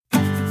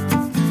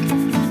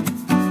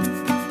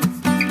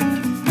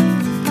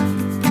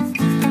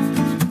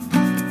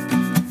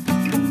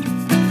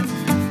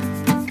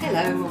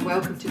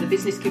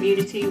business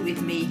community with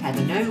me,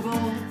 Heather Noble.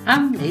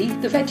 And me,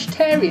 the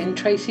vegetarian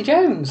Tracy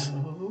Jones.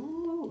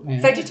 Oh.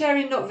 Yeah.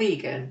 Vegetarian, not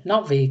vegan?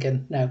 Not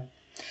vegan, no.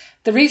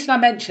 The reason I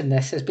mention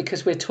this is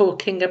because we're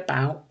talking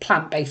about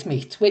plant-based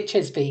meat, which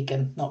is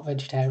vegan, not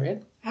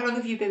vegetarian. How long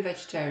have you been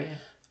vegetarian?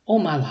 All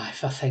my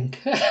life, I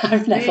think.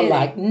 I've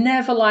Really?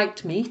 never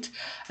liked meat,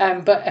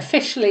 but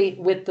officially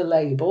with the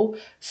label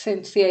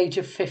since the age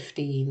of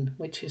 15,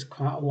 which is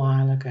quite a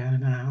while ago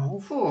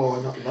now.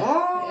 Oh, not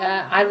long.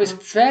 I was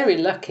very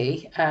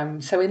lucky.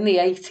 So in the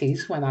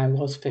 80s, when I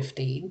was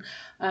 15,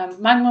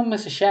 my mum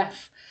was a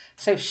chef.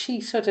 So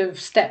she sort of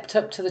stepped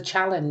up to the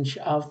challenge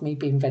of me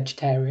being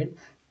vegetarian.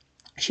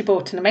 She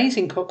bought an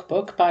amazing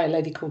cookbook by a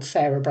lady called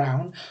Sarah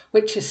Brown,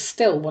 which is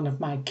still one of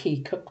my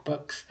key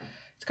cookbooks.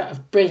 It's got a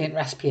brilliant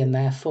recipe in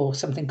there for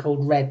something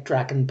called red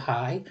dragon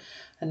pie,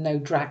 and no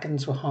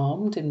dragons were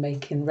harmed in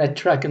making red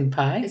dragon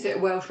pie. Is it a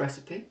Welsh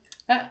recipe?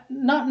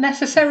 Not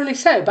necessarily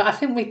so, but I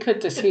think we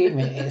could assume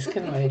it is,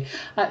 couldn't we?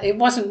 It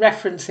wasn't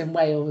referenced in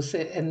Wales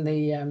in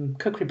the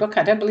cookery book.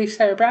 I don't believe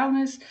Sarah Brown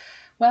is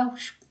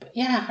Welsh, but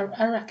yeah,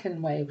 I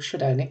reckon Wales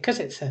should own it because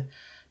it's a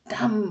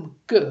damn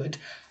good.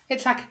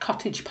 It's like a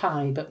cottage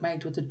pie, but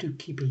made with the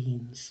dookie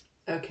beans.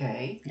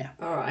 Okay. Yeah.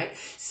 All right.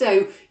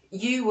 So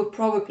you were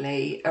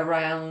probably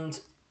around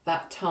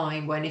that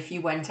time when if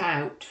you went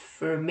out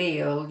for a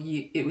meal,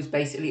 it was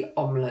basically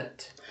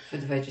omelette for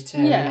the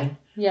vegetarian.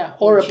 Yeah.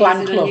 Or a cheese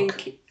blank and onion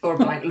look. Or a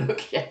blank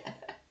look, yeah.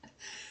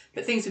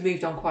 But things have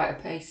moved on quite a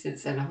pace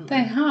since then, haven't they?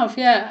 They have,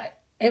 yeah.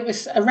 It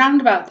was around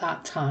about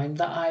that time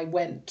that I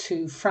went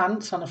to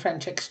France on a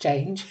French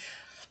exchange.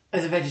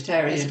 As a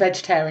vegetarian? As a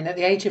vegetarian at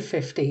the age of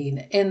 15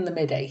 in the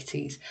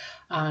mid-80s.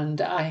 And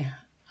I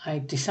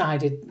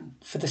decided,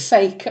 for the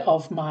sake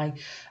of my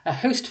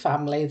host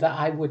family, that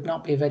I would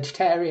not be a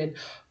vegetarian.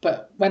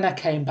 But when I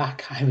came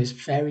back, I was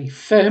very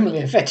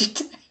firmly a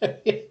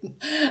vegetarian.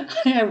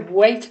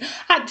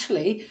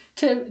 Actually,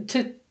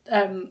 to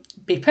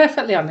be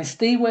perfectly honest,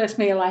 the worst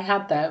meal I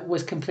had there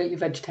was completely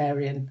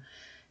vegetarian.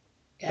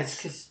 Yes,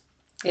 because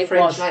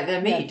French like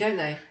their meat, don't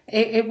they?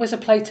 It was a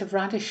plate of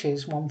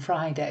radishes one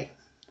Friday.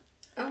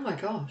 Oh my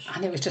gosh.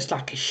 And it was just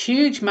like a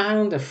huge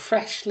mound of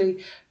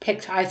freshly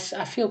picked, I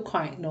feel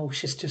quite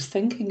nauseous just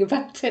thinking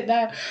about it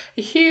now.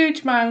 A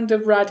huge mound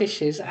of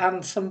radishes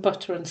and some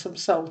butter and some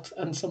salt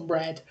and some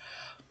bread.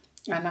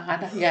 And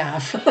I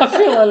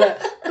feel a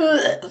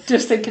little,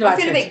 just thinking about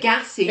it. I feel a bit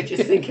gassy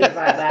just thinking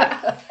about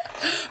that.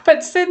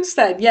 But since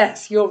then,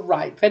 yes, you're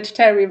right.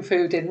 Vegetarian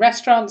food in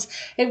restaurants.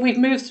 We've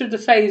moved through the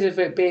phase of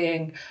it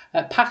being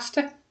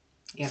pasta.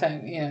 Yeah.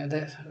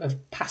 So,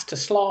 of pasta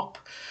slop.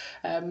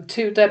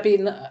 To there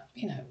being,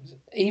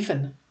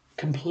 even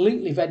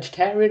completely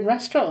vegetarian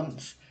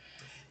restaurants.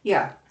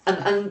 Yeah,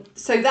 and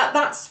so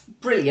that's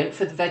brilliant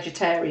for the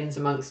vegetarians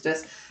amongst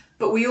us.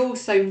 But we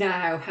also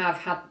now have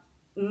had,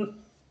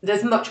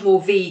 there's much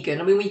more vegan.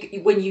 I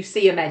mean, when you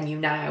see a menu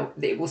now,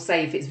 it will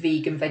say if it's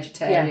vegan,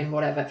 vegetarian,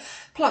 whatever.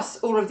 Plus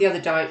all of the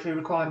other dietary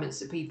requirements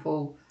that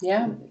people,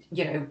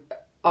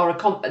 are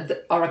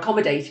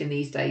accommodating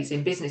these days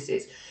in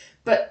businesses.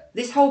 But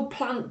this whole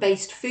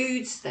plant-based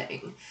foods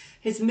thing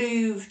has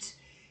moved,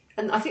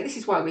 and I think this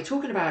is why we're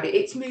talking about it,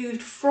 it's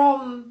moved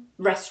from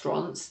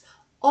restaurants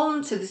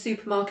onto the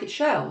supermarket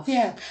shelves.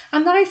 Yeah,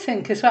 and I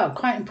think as well,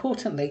 quite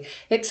importantly,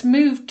 it's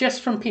moved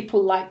just from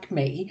people like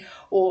me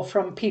or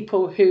from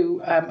people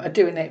who are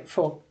doing it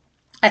for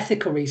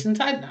ethical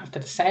reasons. I've got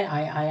to say,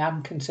 I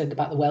am concerned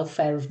about the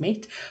welfare of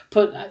meat,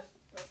 but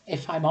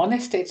if I'm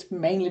honest, it's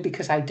mainly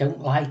because I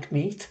don't like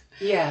meat.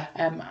 Yeah.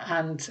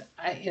 And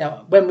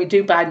when we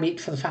do buy meat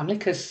for the family,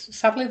 because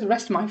sadly the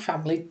rest of my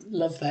family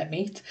love their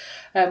meat,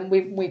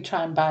 we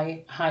try and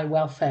buy high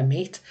welfare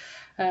meat.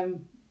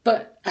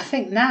 But I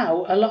think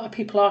now a lot of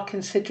people are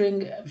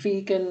considering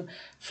vegan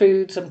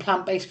foods and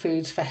plant-based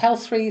foods for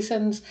health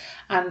reasons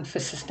and for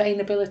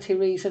sustainability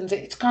reasons.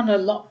 It's gone a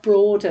lot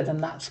broader than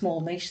that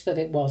small niche that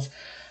it was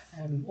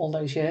all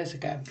those years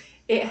ago.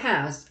 It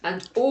has,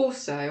 and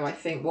also I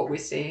think what we're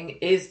seeing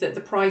is that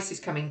the price is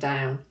coming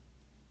down.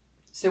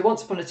 So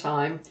once upon a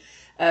time,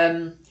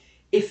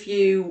 if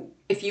you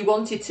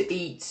wanted to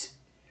eat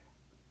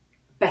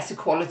better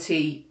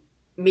quality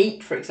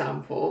meat, for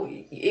example,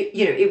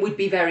 it would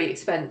be very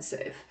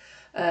expensive.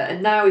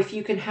 And now if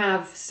you can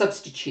have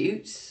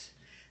substitutes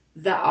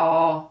that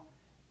are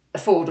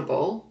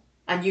affordable,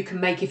 and you can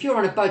make, if you're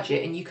on a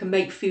budget and you can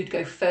make food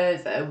go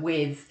further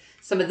with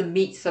some of the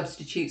meat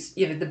substitutes,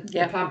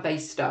 the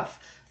plant-based stuff,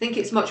 I think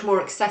it's much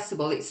more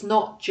accessible. It's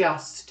not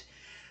just,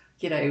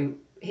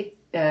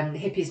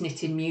 hippies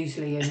knitting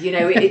muesli, and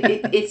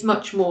it's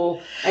much more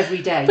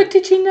every day. But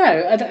did you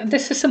know,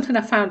 this is something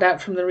I found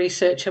out from the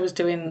research I was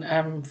doing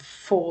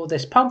for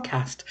this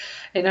podcast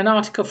in an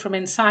article from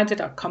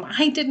Insider.com.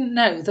 I didn't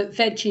know that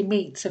veggie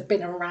meats have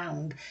been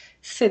around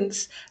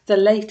since the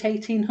late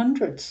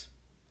 1800s.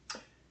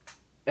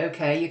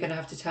 Okay, you're going to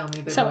have to tell me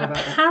a bit more about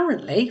that. So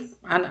apparently,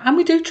 and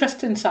we do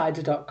trust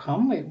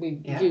Insider.com, we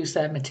use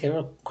their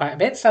material quite a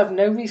bit, so I have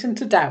no reason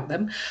to doubt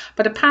them.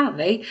 But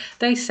apparently,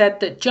 they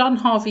said that John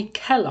Harvey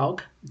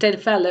Kellogg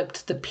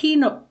developed the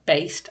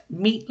peanut-based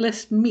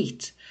meatless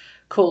meat,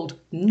 called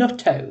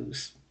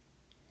Nuttos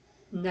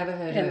Never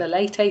heard in of the it.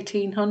 late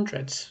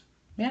 1800s.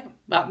 Yeah,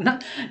 well,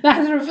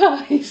 neither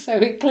have I, so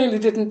it clearly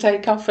didn't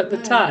take off at the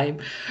No. time.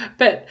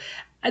 But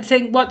I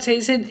think what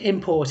is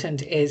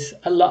important is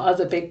a lot of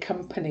the big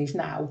companies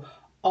now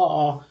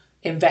are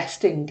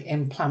investing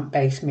in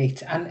plant-based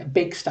meat and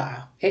big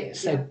style.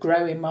 It's a Yeah.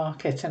 growing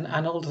market, and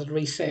all of the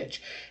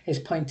research is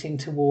pointing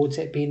towards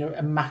it being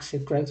a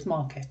massive growth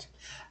market.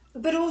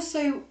 But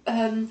also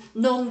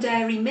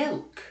non-dairy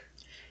milk.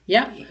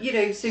 Yeah, You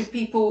know, so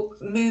people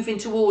moving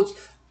towards,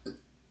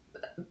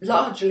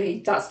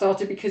 largely that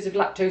started because of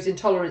lactose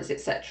intolerance,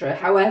 etc.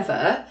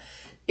 However,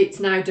 it's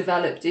now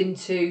developed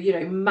into, you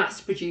know,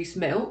 mass-produced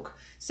milk.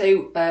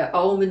 So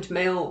almond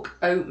milk,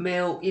 oat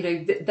milk, you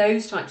know,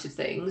 those types of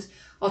things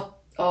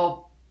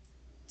are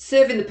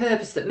serving the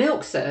purpose that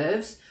milk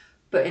serves,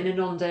 but in a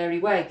non-dairy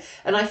way.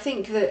 And I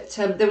think that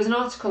there was an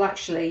article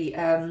actually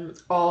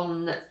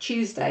on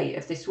Tuesday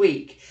of this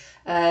week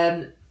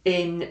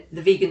in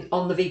the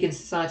Vegan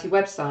Society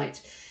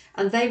website,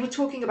 and they were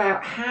talking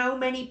about how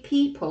many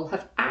people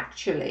have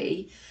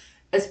actually,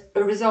 as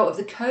a result of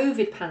the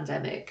COVID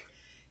pandemic,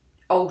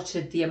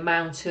 altered the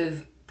amount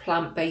of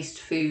plant-based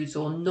foods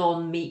or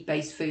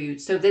non-meat-based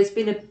foods. So there's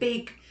been a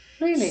big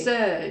really.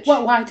 surge.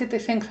 Well, why did they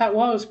think that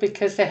was?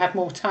 Because they had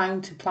more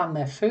time to plan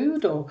their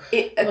food, or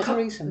other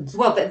reasons?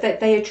 Well,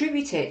 they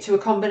attribute it to a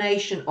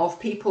combination of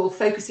people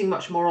focusing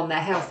much more on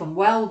their health and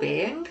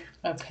well-being,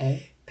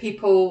 Okay.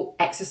 people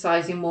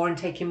exercising more and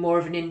taking more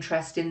of an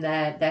interest in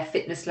their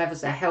fitness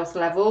levels, their health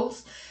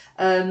levels.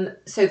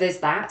 So there's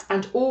that,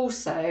 and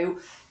also,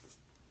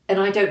 and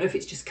I don't know if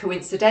it's just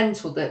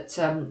coincidental that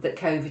that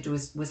COVID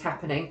was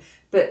happening,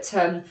 but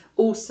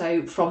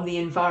also from the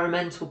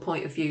environmental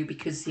point of view,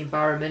 because the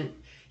environment,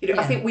 you know,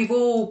 I Yeah. think we've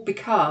all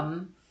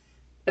become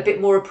a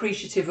bit more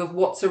appreciative of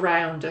what's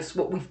around us,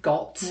 what we've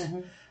got,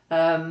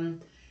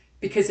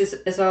 because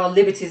as our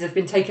liberties have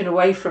been taken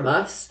away from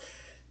us,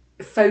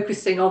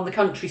 focusing on the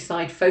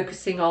countryside,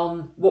 focusing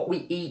on what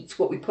we eat,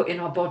 what we put in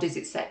our bodies,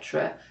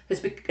 etc.,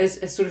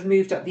 has sort of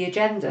moved up the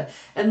agenda.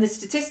 And the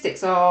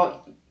statistics are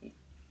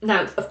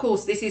now, of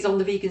course, this is on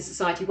the Vegan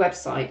Society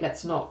website.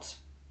 Let's not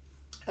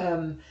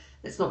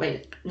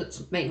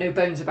make no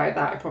bones about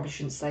that. I probably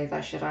shouldn't say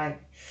that, should I?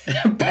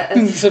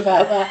 Bones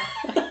about that.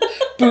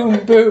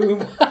 Boom,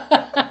 boom.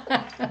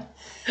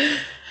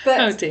 But,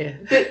 oh dear.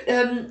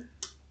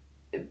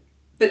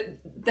 But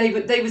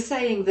they were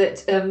saying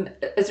that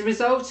as a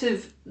result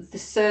of the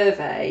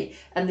survey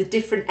and the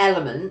different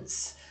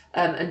elements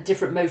and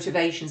different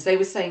motivations, they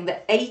were saying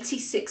that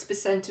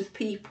 86% of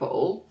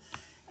people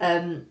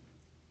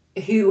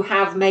who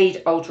have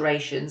made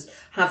alterations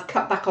have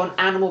cut back on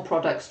animal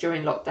products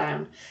during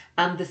lockdown,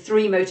 and the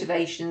three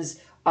motivations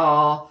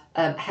are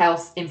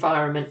health,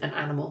 environment, and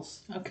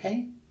animals.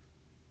 Okay.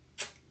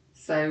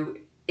 So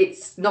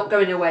it's not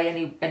going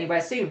away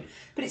anywhere soon,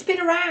 but it's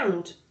been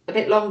around a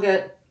bit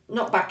longer.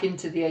 Not back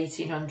into the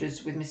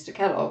 1800s with Mr.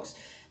 Kellogg's,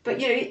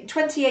 but, you know,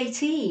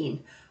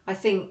 2018, I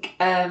think,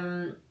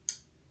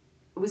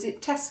 was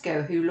it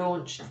Tesco who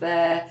launched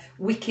their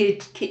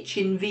Wicked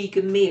Kitchen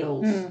vegan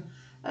meals,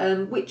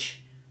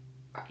 which,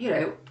 you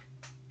know,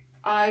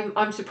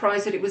 I'm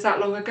surprised that it was that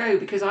long ago,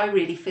 because I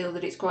really feel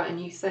that it's quite a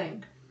new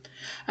thing.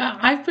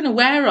 I've been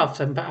aware of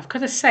them, but I've got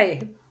to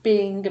say,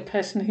 being a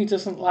person who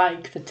doesn't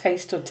like the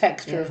taste or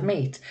texture of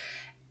meat,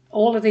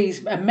 all of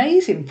these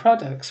amazing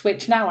products,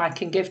 which now I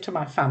can give to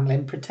my family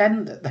and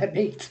pretend that they're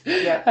meat,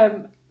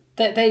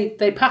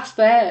 they pass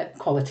their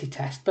quality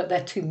test, but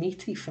they're too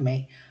meaty for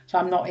me. So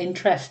I'm not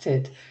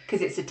interested.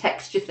 Because it's a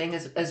texture thing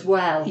as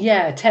well.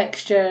 Yeah,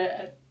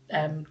 texture,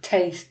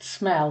 taste,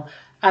 smell,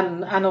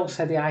 and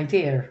also the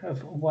idea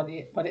of what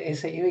it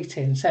is that you're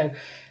eating. So,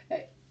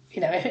 you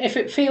know, if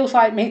it feels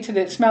like meat and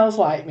it smells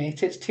like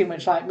meat, it's too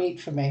much like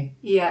meat for me.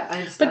 Yeah, I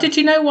understand. But did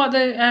you know what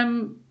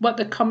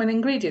the common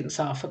ingredients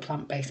are for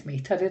plant-based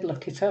meat? I did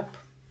look it up.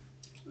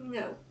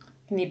 No.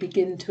 Can you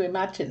begin to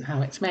imagine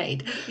how it's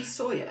made? Would it be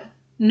soya?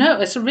 No,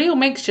 it's a real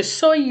mixture.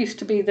 Soy used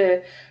to be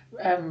the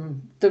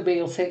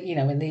real thing, you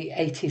know, in the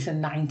 80s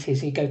and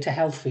 90s. You go to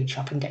health food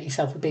shop and get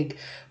yourself a big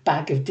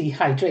bag of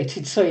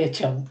dehydrated soya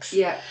chunks.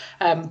 Yeah.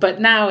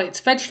 But now it's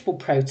vegetable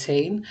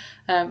protein,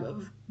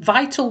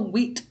 vital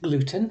wheat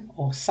gluten,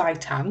 or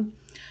seitan,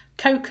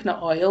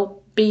 coconut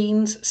oil,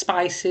 beans,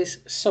 spices,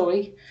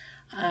 soy,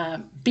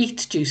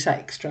 beet juice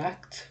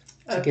extract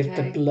to give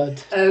the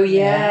blood. Oh,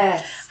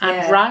 yes.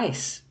 And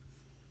rice.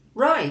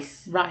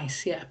 Rice?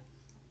 Rice, yeah.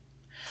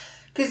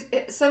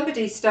 Because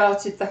somebody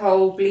started the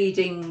whole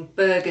bleeding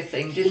burger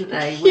thing, didn't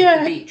they, with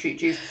the beetroot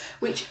juice,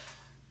 which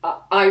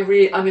I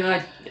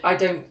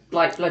don't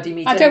like bloody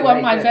meat. I don't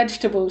want my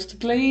vegetables to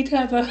bleed,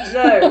 Heather.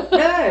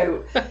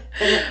 No.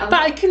 But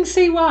I can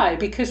see why,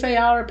 because they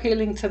are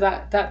appealing to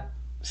that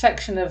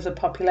section of the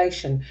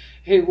population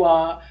who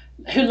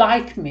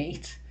like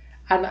meat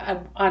and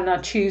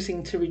are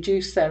choosing to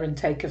reduce their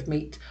intake of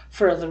meat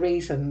for other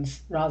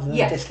reasons rather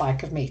than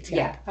dislike of meat.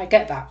 Yeah, I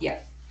get that. Yeah.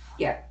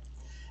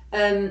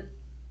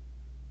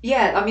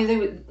 I mean, they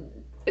were,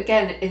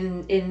 again,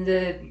 in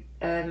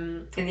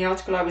the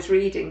article I was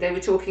reading, they were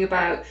talking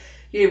about,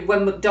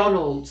 when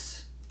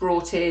McDonald's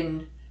brought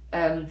in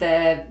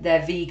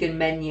their vegan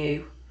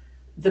menu,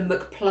 the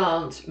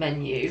McPlant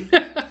menu,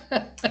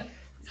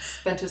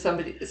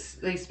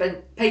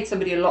 paid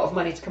somebody a lot of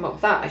money to come up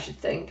with that, I should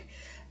think.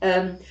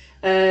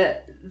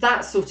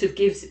 That sort of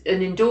gives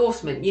an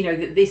endorsement,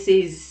 that this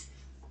is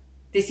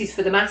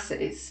for the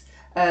masses.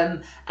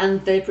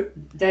 And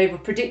they were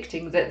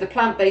predicting that the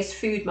plant-based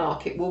food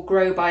market will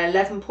grow by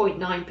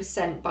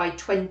 11.9% by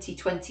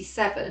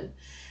 2027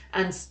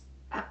 and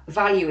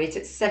value it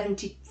at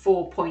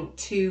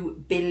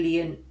 $74.2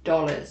 billion.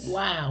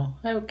 Wow,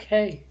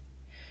 okay.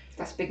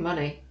 That's big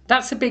money.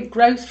 That's a big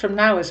growth from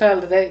now as well.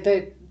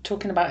 They're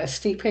talking about a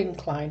steep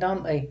incline,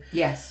 aren't they?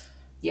 Yes.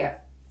 Yeah.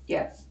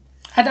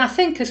 And I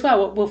think as well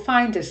what we'll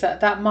find is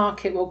that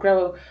market will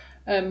grow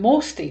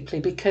more steeply,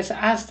 because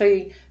as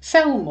they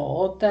sell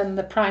more, then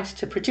the price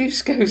to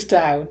produce goes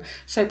down,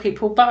 so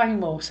people buy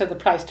more, so the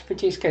price to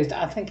produce goes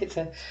down. I think it's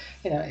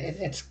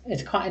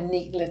it's quite a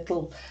neat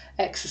little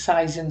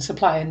exercise in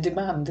supply and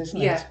demand, isn't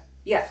it?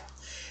 Yeah.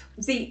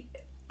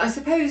 I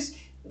suppose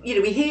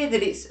we hear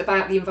that it's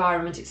about the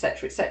environment,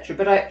 etc.,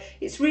 but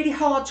it's really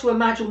hard to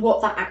imagine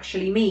what that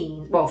actually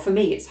means. Well, for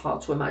me, it's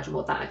hard to imagine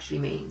what that actually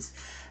means.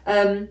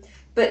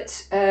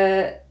 But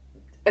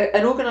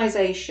an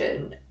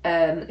organisation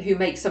who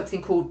makes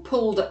something called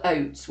pulled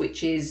oats,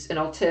 which is an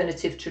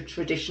alternative to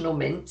traditional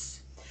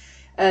mince.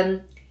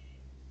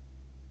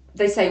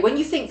 They say, when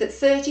you think that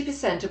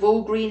 30% of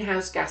all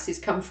greenhouse gases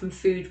come from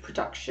food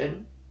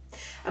production,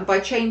 and by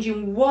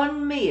changing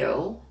one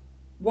meal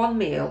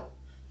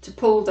to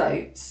pulled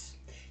oats,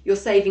 you're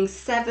saving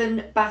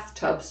 7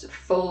 bathtubs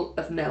full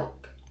of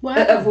milk. Wow.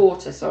 Of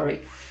water,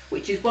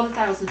 which is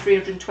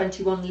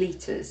 1,321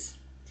 litres,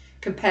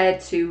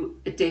 compared to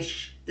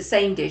the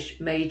same dish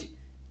made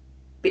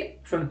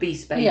from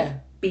beef-based. Yeah.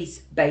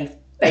 Beef-based.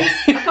 I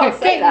can't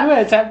say that.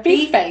 Words out.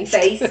 Beef-based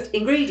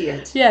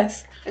ingredient.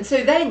 Yes. And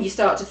so then you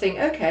start to think,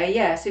 okay,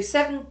 yeah, so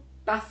 7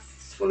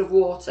 baths full of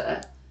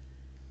water.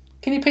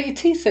 Can you put your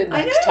teeth in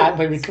next time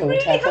we record,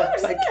 it's really Heather? hard,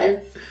 Thank isn't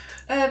you.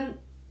 it?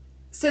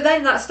 So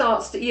then that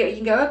starts to, you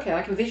can go, okay,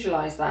 I can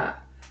visualise that.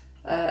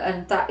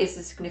 And that is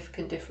a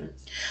significant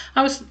difference.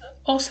 I was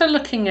also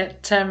looking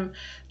at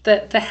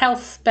the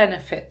health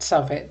benefits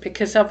of it,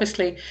 because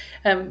obviously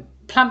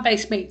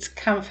plant-based meats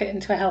can fit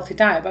into a healthy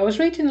diet, but I was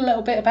reading a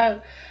little bit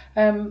about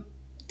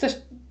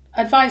just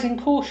advising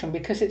caution,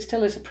 because it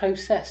still is a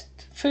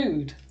processed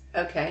food.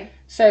 Okay.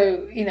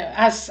 So,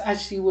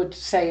 as you would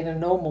say in a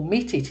normal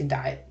meat-eating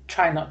diet,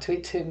 try not to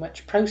eat too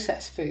much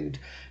processed food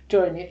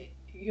during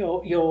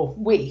your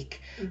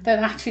week,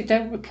 then actually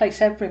don't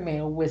replace every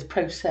meal with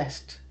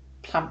processed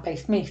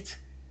plant-based meat.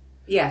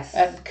 Yes.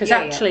 Because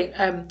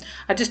I'm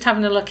just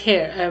having a look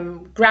here.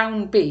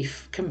 Ground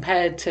beef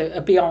compared to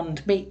a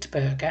Beyond Meat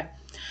burger,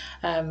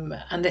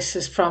 and this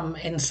is from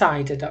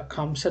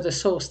Insider.com. So the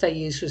source they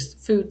used was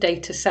Food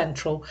Data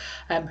Central,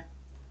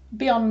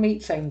 Beyond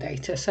Meat's own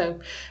data. So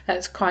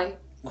that's quite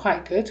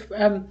good.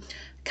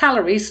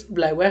 Calories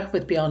lower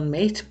with Beyond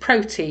Meat,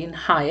 protein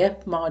higher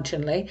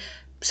marginally,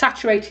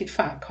 saturated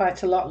fat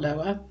quite a lot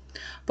lower,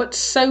 but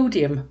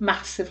sodium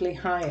massively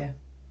higher.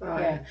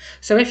 Right. Yeah.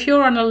 So if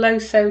you're on a low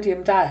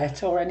sodium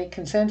diet or any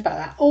concerns about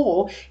that,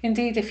 or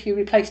indeed if you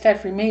replaced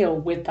every meal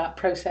with that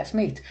processed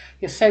meat,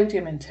 your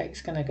sodium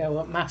intake's going to go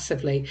up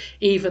massively,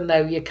 even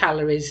though your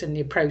calories and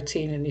your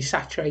protein and your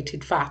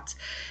saturated fat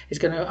is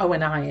going to,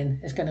 and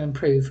iron is going to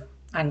improve,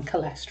 and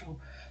cholesterol.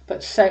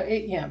 But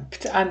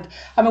and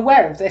I'm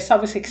aware of this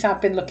obviously because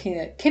I've been looking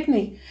at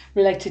kidney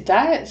related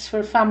diets for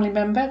a family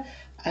member.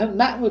 And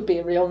that would be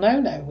a real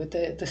no-no with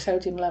the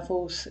sodium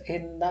levels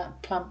in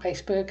that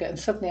plant-based burger. And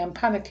suddenly I'm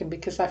panicking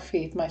because I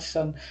feed my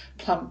son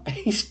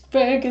plant-based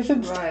burgers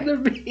instead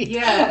of meat.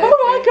 Yeah. Oh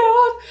my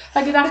God!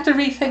 I'm going to have to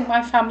rethink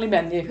my family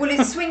menu. Well,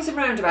 it swings and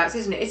roundabouts,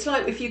 isn't it? It's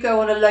like if you go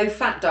on a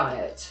low-fat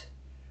diet,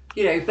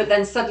 but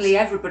then suddenly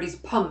everything's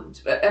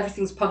pumped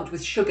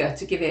with sugar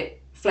to give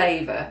it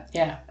flavour.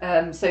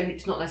 Yeah. So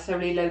it's not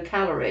necessarily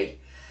low-calorie.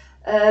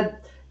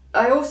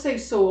 I also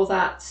saw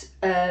that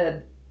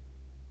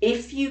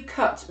if you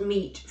cut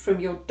meat from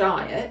your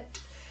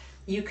diet,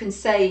 you can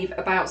save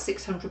about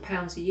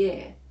 £600 a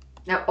year.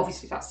 Now,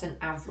 obviously, that's an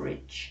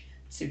average,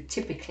 so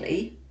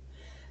typically.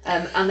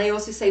 And they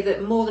also say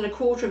that more than a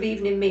quarter of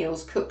evening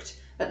meals cooked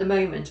at the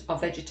moment are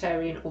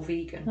vegetarian or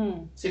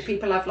vegan. So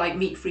people have like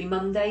meat-free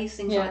Mondays,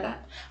 things like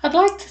that. I'd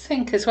like to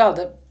think as well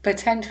that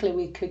potentially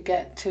we could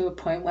get to a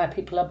point where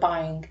people are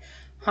buying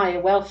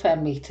higher welfare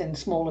meat in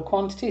smaller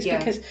quantities,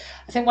 because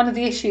I think one of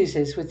the issues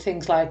is with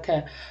things like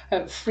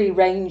free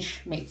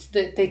range meats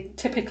that they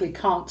typically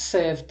can't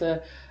serve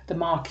the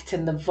market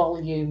in the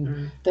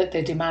volume that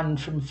they demand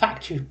from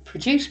factory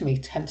produced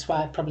meat, hence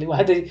why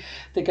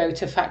they go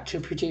to factory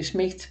produced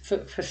meat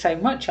for so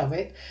much of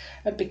it,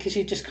 because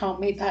you just can't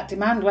meet that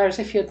demand. Whereas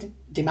if you're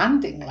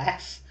demanding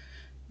less,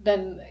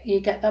 then you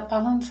get that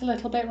balance a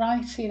little bit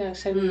right, so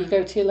when you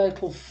go to your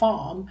local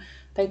farm,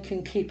 they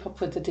can keep up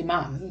with the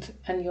demand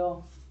and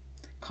you're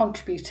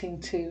contributing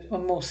to a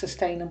more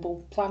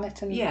sustainable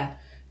planet and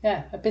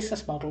Yeah, a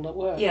business model that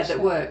works. Yeah, that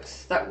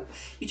works. That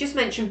you just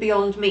mentioned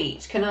Beyond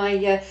Meat. Can I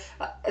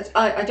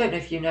don't know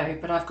if you know,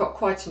 but I've got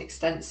quite an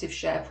extensive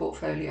share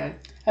portfolio.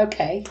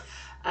 Okay.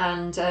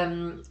 And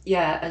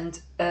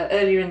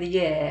earlier in the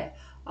year,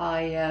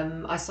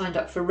 I signed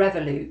up for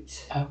Revolut.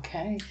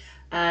 Okay.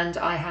 And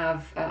I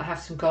have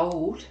some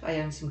gold. I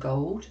own some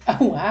gold.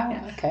 Oh wow!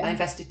 Yeah. Okay. I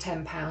invested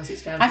 £10.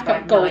 It's down I've to got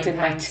about gold in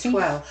my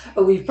 £9.12.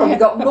 Oh, we've probably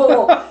got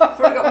more.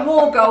 Probably got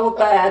more gold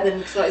there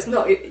than so. It's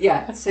not.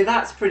 Yeah. So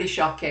that's pretty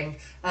shocking.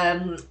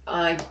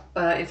 I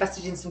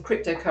invested in some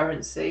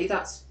cryptocurrency.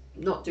 That's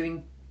not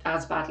doing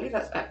as badly.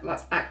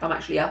 I'm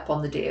actually up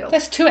on the deal.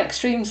 There's two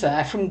extremes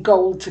there, from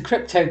gold to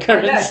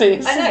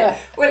cryptocurrencies. I know.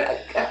 Well,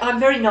 I'm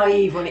very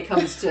naive when it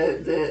comes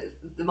to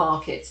the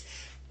markets.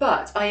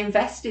 But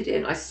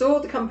I saw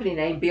the company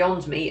name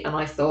Beyond Meat, and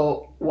I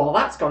thought, well,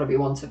 that's got to be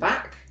one to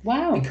back.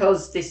 Wow.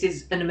 Because this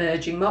is an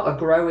emerging, a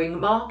growing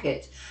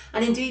market.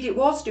 And indeed it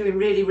was doing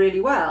really,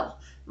 really well.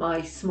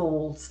 My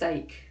small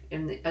stake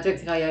I don't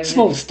think I own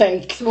Small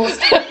stake. Small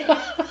stake.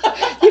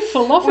 You're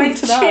full of them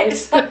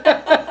tonight.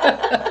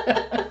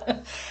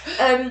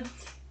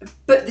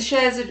 But the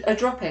shares are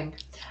dropping.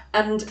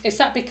 And is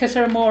that because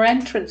there are more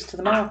entrants to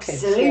the market?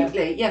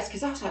 Absolutely, yes.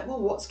 Because I was like,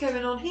 well, what's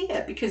going on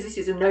here? Because this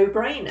is a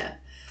no-brainer.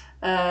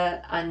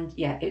 And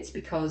yeah, it's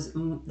because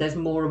there's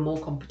more and more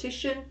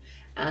competition,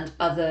 and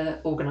other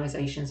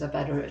organisations are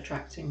better at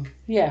attracting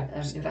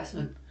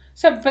investment.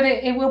 So, but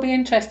it will be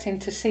interesting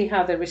to see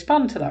how they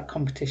respond to that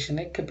competition.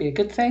 It could be a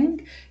good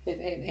thing. It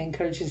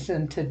encourages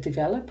them to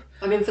develop.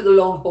 I'm in for the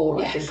long haul,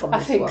 yes, I think, on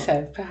this one.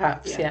 So,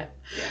 perhaps, yeah.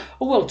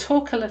 Well, we'll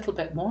talk a little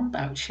bit more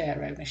about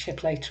share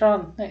ownership later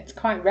on. It's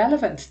quite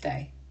relevant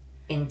today.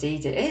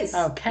 Indeed it is.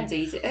 Okay.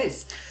 Indeed it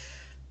is.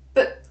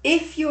 But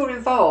if you're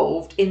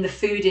involved in the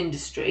food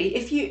industry,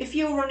 if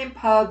you're running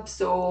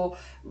pubs or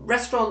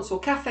restaurants or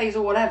cafes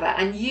or whatever,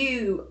 and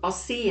you are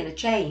seeing a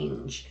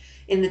change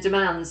in the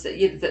demands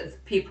that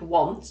people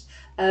want,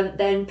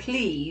 then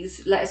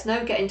please let us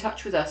know. Get in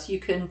touch with us. You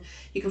can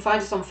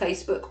find us on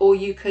Facebook, or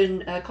you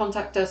can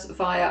contact us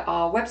via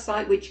our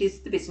website, which is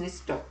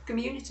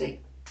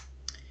thebusiness.community.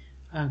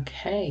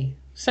 Okay.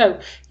 So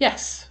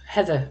yes,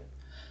 Heather,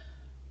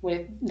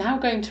 we're now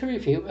going to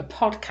review a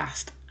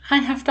podcast. I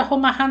have to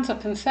hold my hands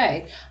up and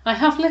say I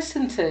have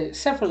listened to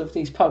several of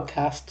these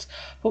podcasts,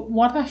 but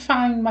what I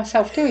find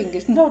myself doing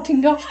is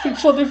nodding off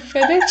before they're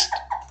finished.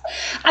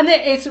 And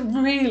it is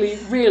really,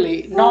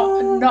 really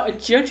not a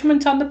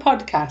judgment on the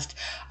podcast.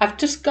 I've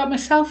just got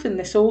myself in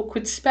this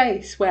awkward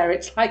space where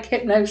it's like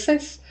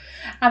hypnosis,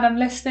 and I'm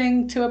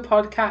listening to a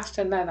podcast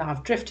and then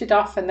I've drifted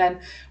off, and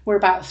then we're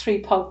about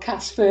 3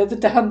 podcasts further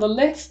down the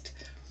list.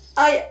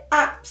 I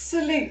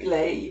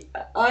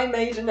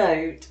made a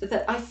note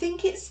that I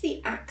think it's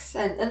the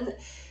accent, and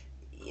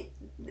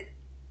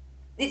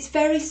it's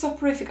very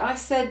soporific. I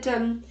said,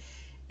 in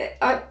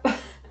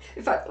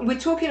fact, we're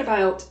talking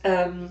about...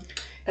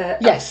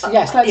 Yes.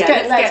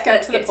 Let's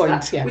get to the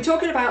point. Yeah. We're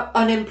talking about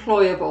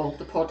Unemployable,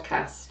 the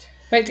podcast.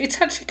 Right,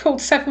 it's actually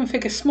called 7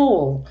 Figure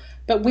Small,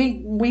 but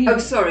we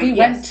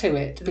went to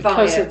it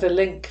because of the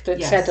link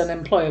that said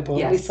unemployable.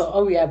 Yes. And we thought,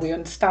 oh yeah, we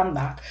understand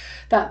that.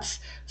 That's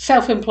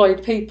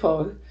self-employed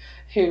people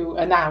who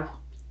are now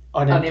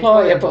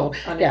unemployable.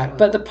 Yeah,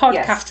 but the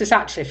podcast is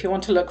actually, if you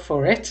want to look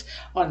for it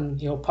on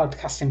your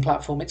podcasting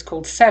platform, it's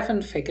called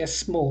 7 Figure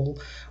Small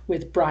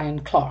with Brian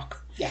Clark.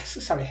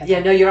 Yes, sorry, Heather. Yeah,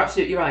 no, you're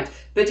absolutely right.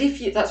 But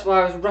that's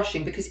why I was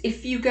rushing, because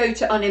if you go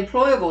to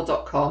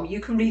unemployable.com, you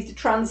can read the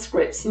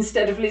transcripts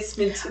instead of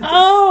listening to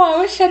Oh, I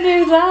wish I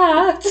knew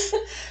that.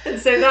 And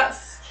so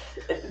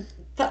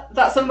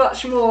that's a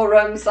much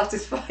more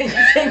satisfying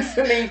thing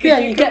for me. Yeah,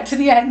 you get to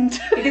the end.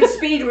 You can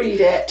speed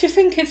read it. Do you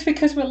think it's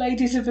because we're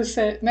ladies of a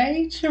certain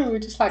age, or we're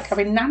just like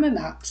having nana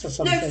naps or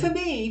something? No, for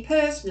me,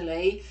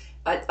 personally,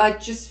 I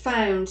just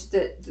found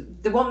that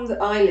the one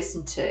that I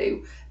listened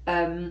to...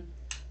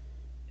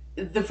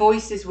 the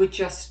voices were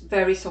just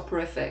very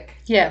soporific.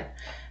 Yeah,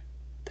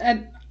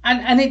 and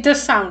it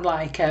does sound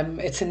like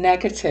it's a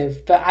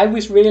negative, but I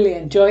was really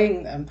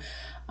enjoying them,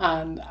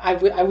 and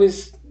I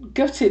was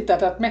gutted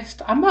that I'd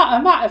missed. I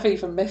might have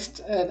even missed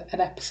an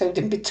episode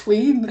in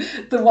between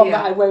the one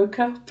that I woke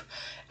up,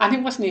 and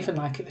it wasn't even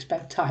like it was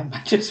bedtime.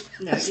 I just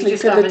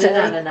sleep in the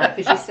day. A nap,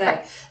 as you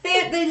say.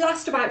 They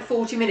last about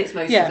 40 minutes,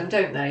 most of them,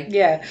 don't they?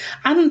 Yeah,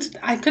 and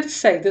I could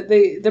say that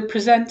the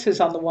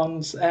presenters on the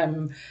ones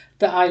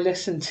that I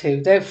listened to,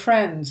 they're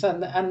friends,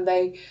 and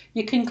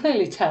you can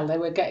clearly tell they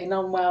were getting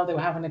on well. They were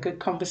having a good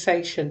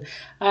conversation.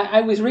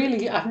 I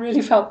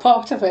really felt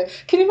part of it.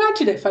 Can you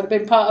imagine if I'd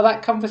been part of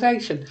that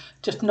conversation,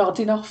 just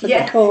nodding off in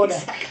the corner?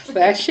 Exactly.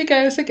 There she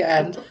goes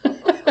again.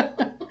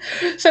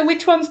 So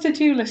which ones did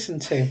you listen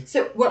to?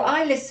 So, well,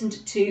 I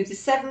listened to the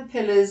 7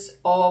 Pillars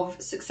of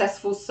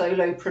Successful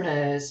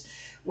Solopreneurs,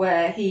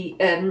 where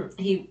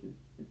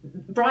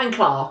Brian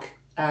Clark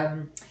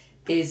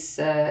is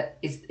the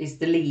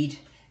lead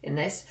in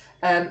this,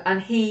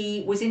 and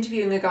he was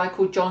interviewing a guy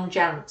called John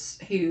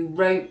Jantsch, who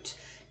wrote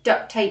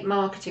Duct Tape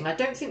Marketing. I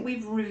don't think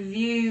we've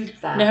reviewed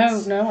that.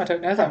 No, I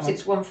don't know that Perhaps one.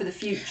 it's one for the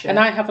future. And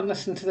I haven't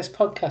listened to this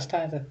podcast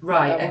either.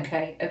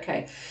 Right,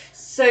 okay.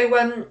 So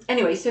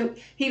anyway, so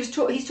he's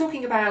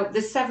talking about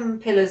the 7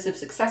 pillars of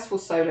successful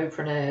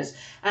solopreneurs.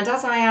 And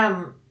as I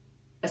am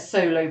a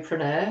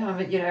solopreneur,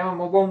 I'm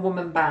a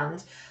one-woman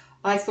band,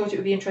 I thought it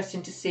would be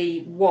interesting to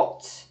see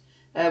what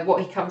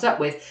he comes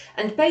up with.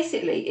 And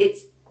basically,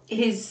 it's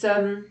his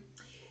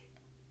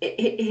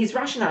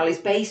rationale is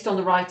based on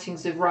the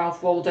writings of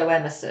Ralph Waldo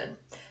Emerson,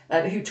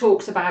 who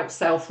talks about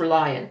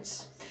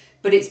self-reliance,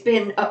 but it's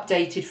been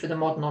updated for the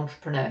modern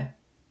entrepreneur.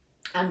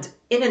 And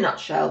in a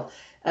nutshell,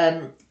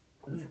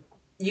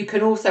 you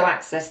can also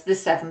access the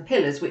 7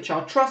 pillars, which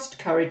are trust,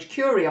 courage,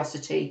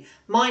 curiosity,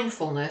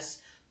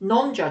 mindfulness,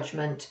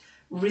 non-judgment,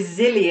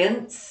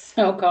 resilience,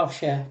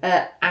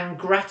 and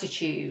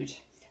gratitude,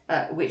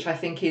 which I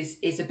think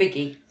is a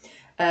biggie,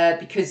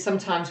 because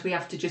sometimes we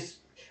have to just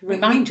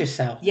remind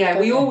yourself. Yeah,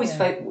 we always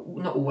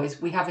not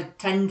always. We have a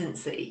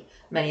tendency,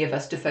 many of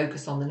us, to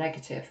focus on the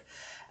negative,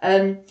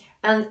 and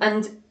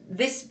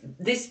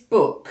this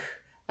book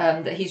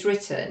that he's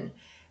written,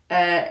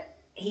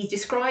 he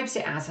describes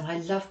it as, and I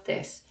love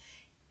this.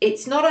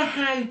 It's not a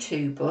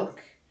how-to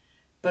book,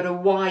 but a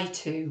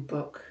why-to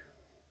book.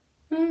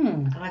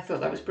 And I thought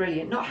that was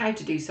brilliant. Not how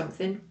to do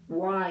something,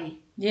 why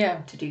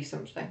to do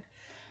something.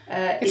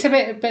 It's a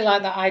bit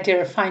like that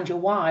idea of find your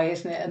why,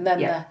 isn't it? And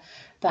then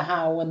the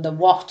how and the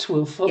what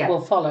will follow,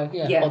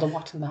 or the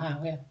what and the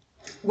how,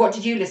 What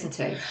did you listen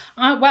to?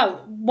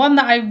 Well, one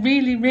that I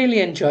really, really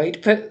enjoyed,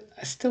 but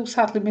I still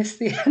sadly missed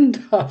the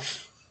end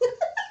of.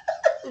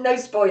 No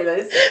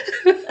spoilers.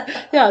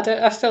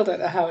 I still don't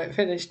know how it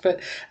finished, but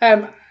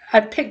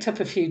I picked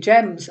up a few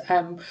gems.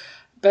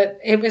 But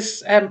it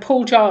was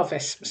Paul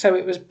Jarvis. So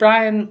it was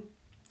Brian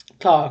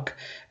Clark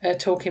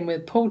talking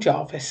with Paul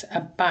Jarvis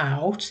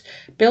about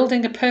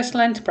building a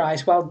personal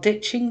enterprise while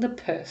ditching the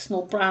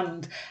personal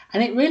brand.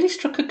 And it really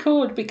struck a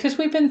chord because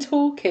we've been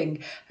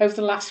talking over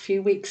the last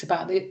few weeks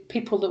about the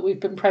people that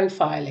we've been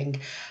profiling.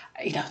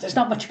 There's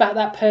not much about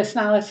that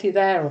personality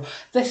there, or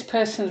this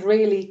person's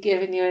really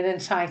giving you an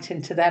insight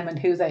into them and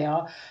who they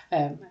are,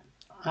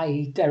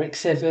 i.e. Derek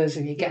Sivers,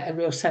 and you get a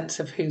real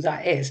sense of who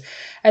that is.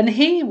 And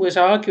he was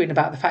arguing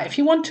about the fact if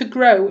you want to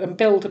grow and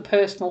build a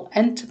personal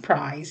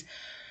enterprise,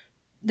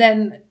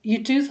 then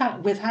you do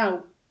that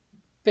without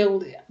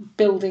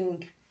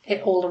building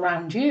it all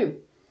around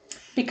you,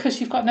 because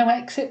you've got no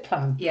exit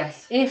plan.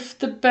 Yes. If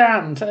the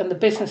brand and the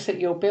business that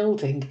you're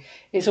building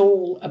is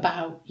all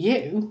about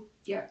you,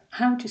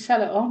 how do you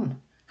sell it on?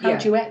 How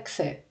do you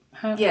exit?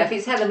 If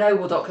it's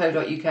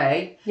heathernoble.co.uk,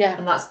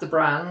 and that's the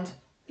brand,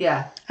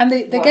 And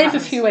they gave a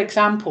few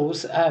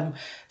examples.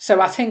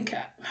 So I think,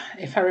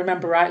 if I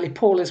remember rightly,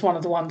 Paul is one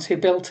of the ones who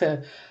built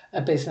a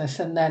business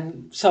and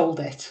then sold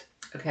it.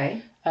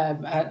 Okay.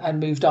 And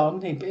moved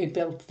on. He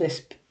built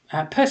this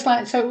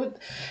personal. So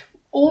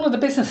all of the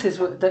businesses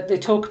that they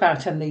talk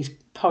about in these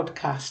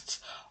podcasts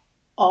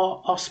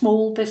are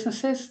small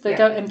businesses. They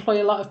don't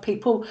employ a lot of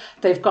people.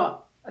 They're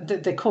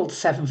called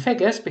 7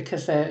 figures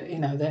because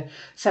they're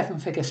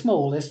 7-figure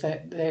small. Is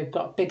that they've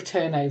got big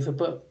turnover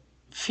but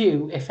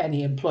few, if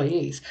any,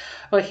 employees.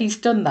 Well, he's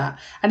done that,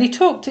 and he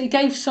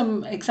gave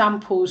some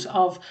examples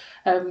of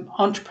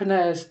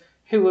entrepreneurs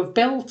who have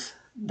built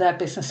their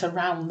business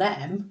around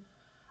them,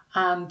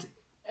 and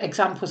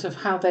examples of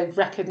how they've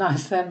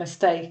recognised their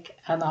mistake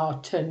and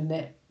are turning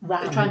it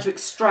round. They're trying to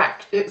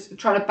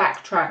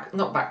backtrack,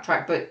 not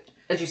backtrack, but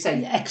as you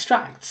say,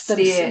 extract.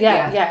 Steer,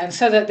 and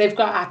so that they've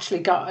actually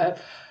got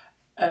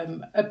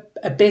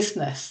a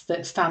business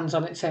that stands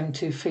on its own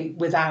 2 feet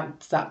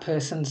without that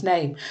person's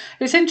name.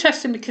 It was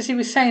interesting because he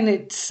was saying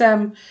it's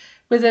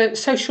with the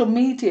social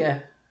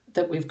media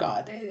that we've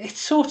got, it's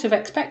sort of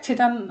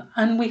expected,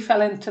 and we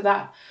fell into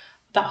that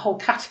whole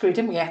category,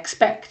 didn't we?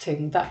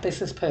 Expecting that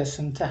business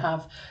person to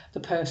have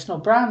the personal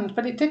brand.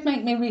 But it did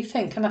make me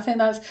rethink, and I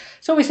think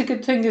it's always a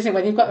good thing, isn't it,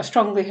 when you've got a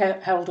strongly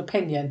held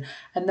opinion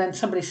and then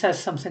somebody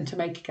says something to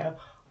make you go,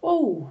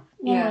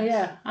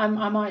 I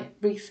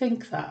might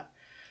rethink that.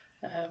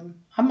 I'm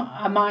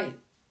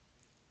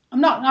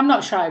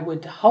not sure I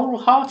would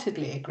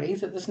wholeheartedly agree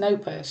that there's no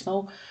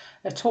personal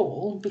at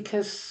all,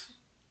 because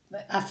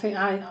I think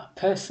I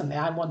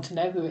want to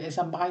know who it is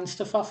I'm buying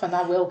stuff off, and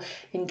I will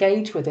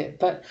engage with it.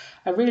 But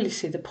I really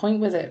see the point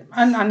with it,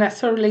 and I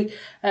thoroughly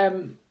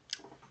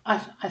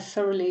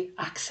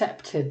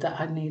accepted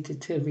that I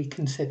needed to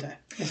reconsider.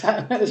 Is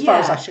that as far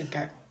as I should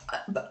go?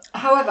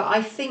 However,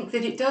 I think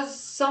that it does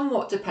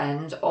somewhat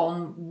depend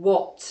on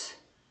what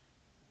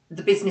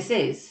the business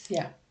is.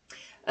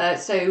 I'm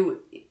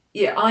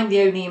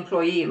the only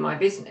employee in my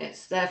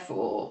business.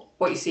 Therefore,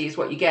 what you see is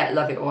what you get.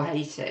 Love it or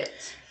hate it.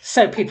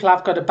 So people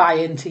have got to buy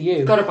into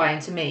you. Got to buy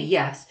into me,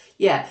 yes.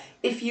 Yeah.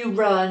 If you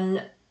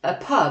run a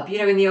pub,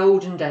 in the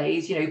olden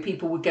days,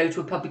 people would go to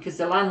a pub because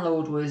the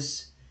landlord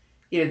was,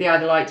 they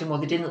either liked him or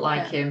they didn't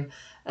like him.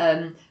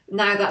 Now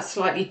that's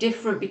slightly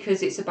different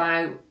because it's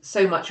about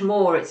so much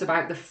more. It's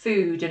about the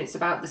food and it's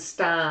about the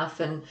staff.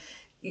 And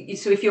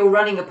so if you're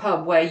running a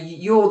pub where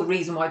you're the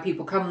reason why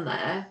people come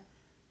there,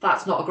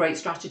 that's not a great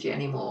strategy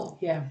anymore.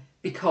 Yeah.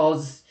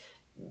 Because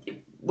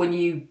when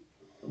you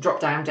drop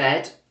down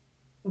dead,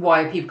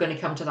 why are people going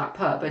to come to that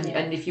pub?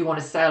 And if you want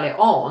to sell it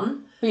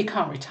on... Well, you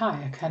can't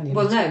retire, can you?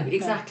 Well, no,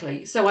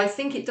 exactly. So I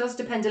think it does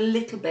depend a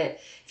little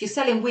bit. If you're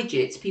selling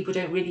widgets, people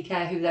don't really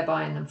care who they're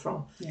buying them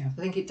from. Yeah.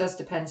 I think it does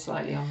depend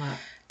slightly on that.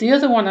 The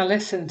other one I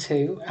listened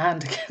to,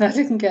 and again I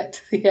didn't get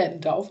to the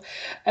end of,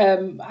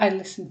 I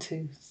listened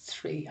to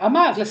 3. I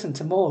might have listened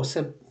to more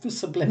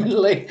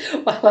subliminally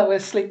while I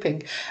was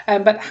sleeping.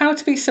 But How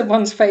to Be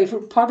Someone's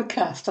Favourite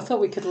Podcast. I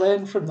thought we could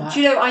learn from that. Do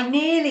you know, I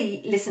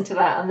nearly listened to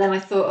that and then I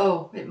thought,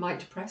 oh, it might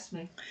depress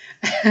me.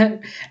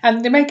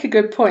 And they make a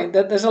good point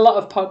that there's a lot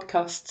of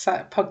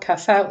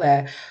podcasts out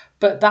there,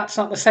 but that's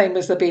not the same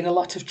as there being a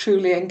lot of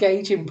truly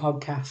engaging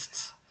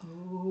podcasts.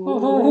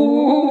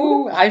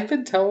 Ooh, I've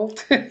been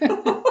told.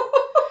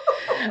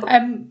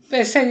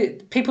 They say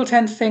people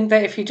tend to think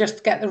that if you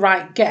just get the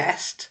right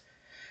guest,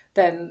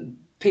 then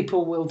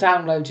people will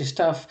download your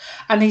stuff.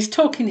 And he's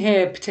talking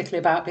here particularly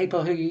about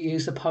people who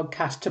use the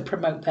podcast to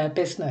promote their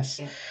business.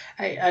 Yeah.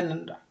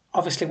 And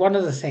obviously one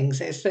of the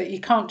things is that you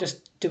can't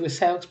just do a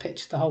sales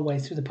pitch the whole way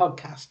through the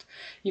podcast.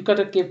 You've got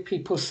to give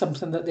people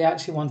something that they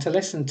actually want to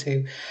listen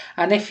to.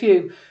 And if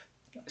you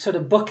sort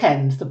of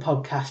bookend the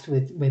podcast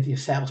with your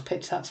sales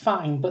pitch, that's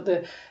fine. But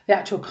the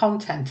actual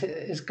content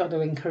has got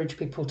to encourage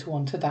people to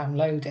want to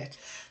download it.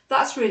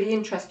 That's really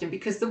interesting,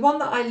 because the one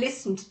that I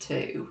listened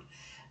to,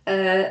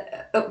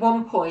 at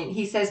one point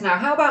he says, now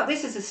how about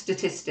this as a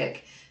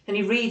statistic? And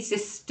he reads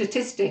this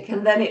statistic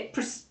and then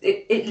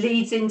it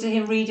leads into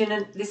him reading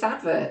this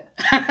advert.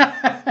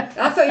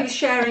 I thought he was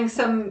sharing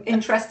some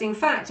interesting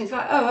fact. It's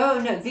like,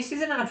 oh no, this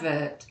is an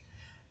advert.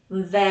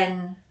 And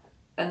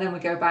then we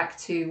go back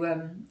to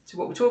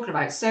what we're talking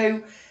about.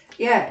 So,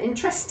 yeah,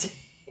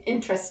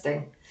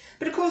 interesting.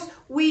 But of course,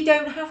 we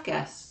don't have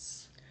guests.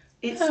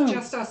 It's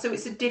just us. So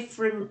it's a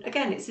different...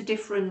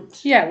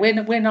 Yeah,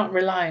 we're not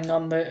relying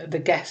on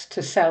the guest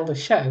to sell the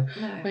show.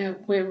 No.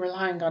 We're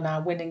relying on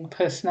our winning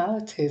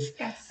personalities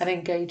Yes. and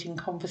engaging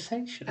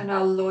conversation. And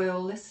our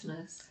loyal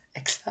listeners.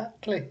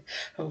 Exactly.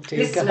 Oh,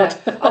 dear God.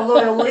 Our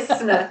loyal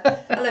listener.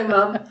 Hello,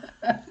 Mum.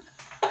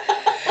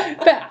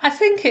 But I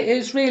think it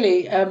is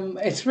really,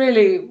 it's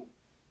really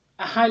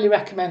highly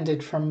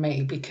recommended from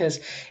me, because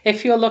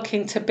if you're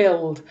looking to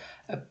build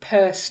a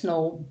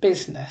personal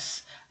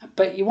business,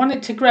 but you want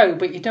it to grow,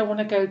 but you don't want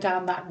to go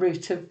down that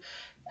route of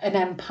an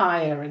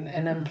empire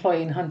and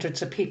employing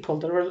hundreds of people,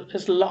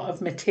 there's a lot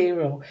of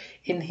material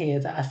in here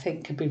that I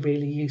think could be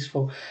really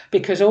useful,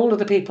 because all of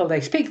the people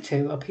they speak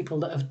to are people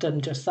that have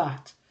done just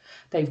that.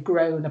 They've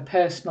grown a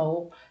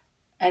personal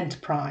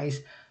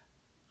enterprise,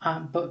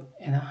 but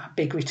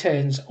big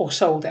returns, or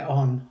sold it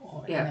on,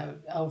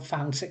 or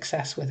found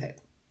success with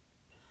it.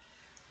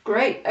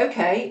 Great.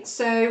 Okay,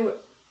 so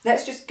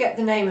let's just get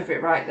the name of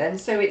it right then.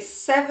 So it's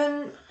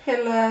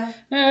 7-figure.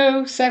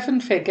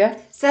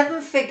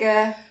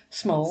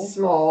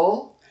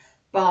 Small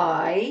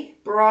by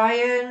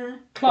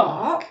Brian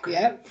Clark.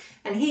 Yep.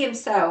 And he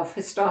himself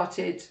has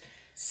started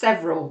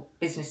several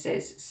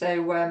businesses.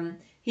 So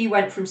he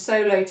went from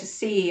solo to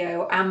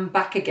CEO and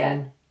back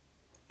again.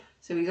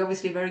 So he's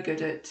obviously very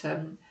good at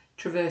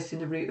traversing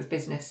the route of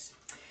business.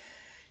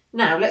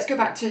 Now, let's go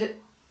back to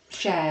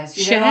shares.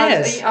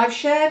 I've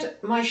shared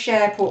my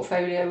share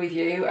portfolio with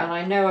you, and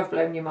I know I've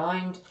blown your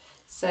mind.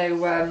 So,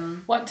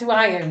 what do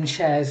I own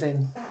shares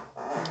in?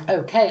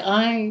 Okay,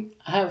 I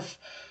have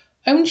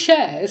owned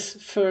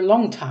shares for a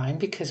long time,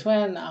 because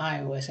when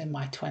I was in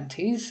my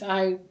 20s,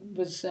 I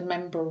was a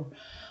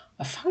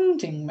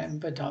founding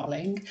member,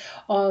 darling,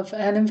 of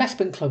an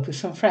investment club with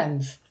some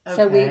friends. Okay.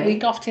 So we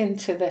got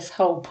into this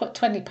whole put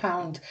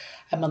 £20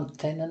 a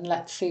month in and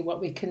let's see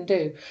what we can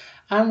do.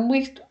 And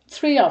we,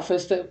 3 of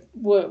us that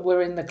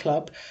were in the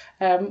club,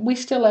 we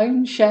still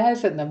own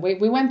shares in them.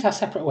 We went our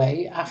separate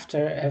way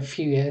after a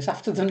few years,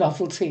 after the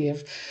novelty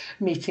of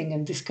meeting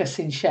and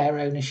discussing share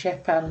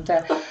ownership, and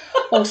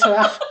also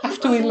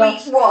after we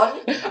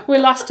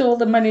lost all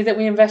the money that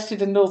we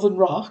invested in Northern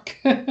Rock.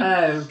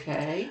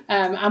 Okay.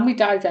 And we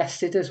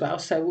divested as well,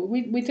 so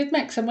we did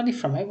make some money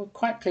from it. We're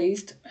quite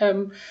pleased,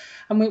 and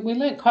we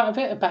learned quite a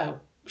bit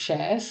about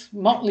shares.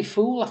 Motley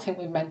Fool, I think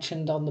we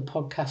mentioned on the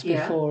podcast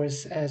before,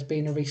 as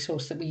being a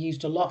resource that we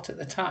used a lot at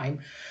the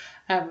time.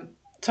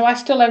 So I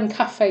still own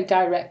Cafe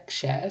Direct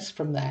shares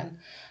from then,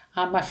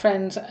 and my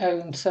friends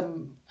own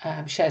some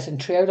shares in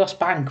Triodos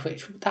Bank,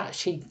 which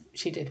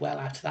she did well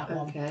out of that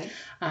one.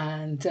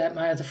 And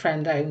my other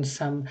friend owns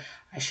some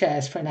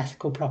shares for an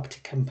ethical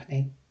property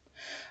company.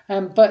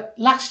 But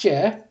last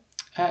year,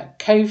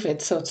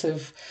 COVID sort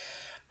of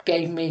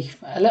gave me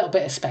a little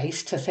bit of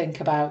space to think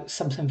about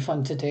something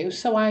fun to do.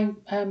 So I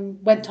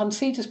went on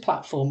Seedr's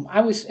platform.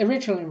 I was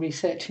originally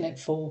researching it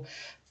for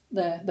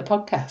the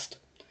podcast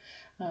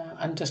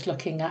and just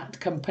looking at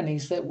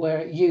companies that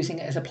were using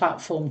it as a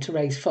platform to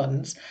raise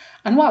funds.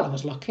 And while I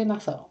was looking, I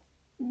thought,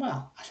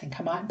 well, I think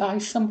I might buy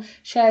some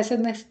shares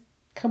in this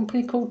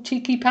company called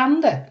Cheeky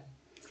Panda.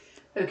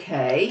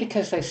 Okay.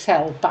 Because they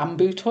sell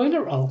bamboo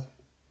toilet roll.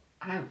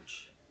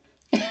 Ouch.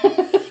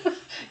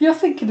 You're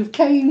thinking of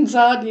canes,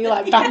 aren't you?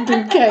 Like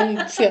bamboo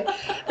canes, yeah.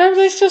 No,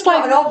 it's just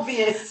Not like an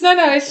obvious.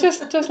 no, it's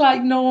just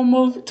like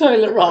normal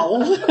toilet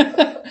roll.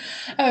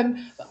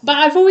 But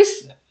I've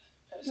always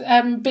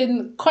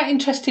been quite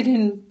interested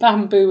in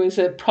bamboo as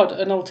a product,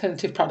 an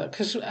alternative product,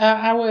 because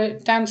our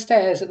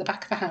downstairs at the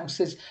back of the house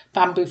is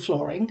bamboo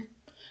flooring.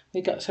 We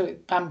got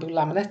bamboo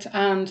laminate,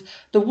 and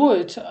the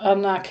wood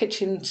on our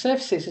kitchen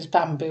surfaces is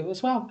bamboo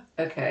as well.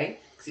 Okay,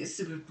 it's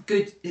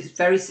good. It's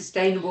very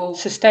sustainable.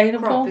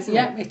 Sustainable, crop, isn't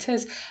yeah, it? it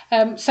is.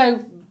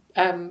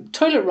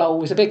 Toilet roll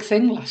was a big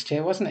thing last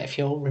year, wasn't it? If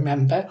you'll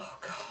remember. Oh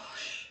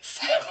gosh.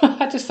 So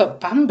I just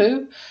thought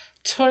bamboo,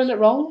 toilet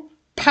roll,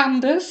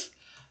 pandas.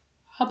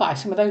 I'll buy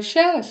some of those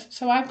shares.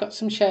 So I've got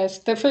some shares.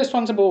 The first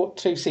ones I bought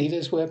through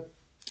Cedars were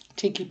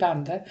Tiki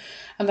Panda,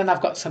 and then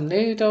I've got some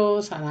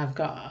noodles, and I've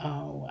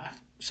got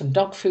some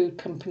dog food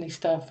company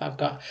stuff. I've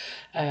got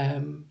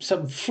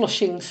some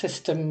flushing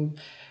system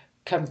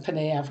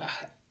company.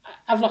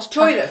 I've lost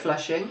track. Toilet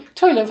flushing.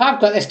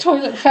 I've got this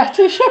toilet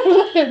fetish.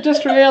 I've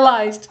just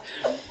realised.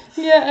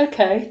 Yeah,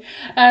 okay.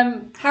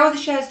 How are the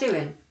shares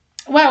doing?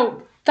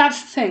 Well,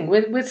 that's the thing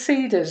with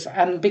Cedars,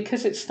 and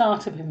because it's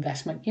startup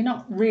investment, you're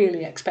not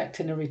really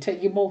expecting a return.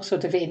 You're more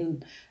sort of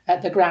in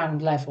at the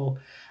ground level,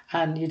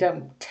 and you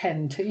don't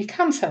tend to. You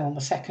can sell on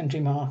the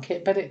secondary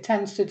market, but it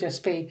tends to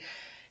just be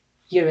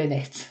you're in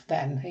it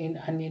then,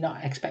 and you're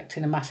not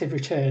expecting a massive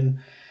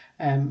return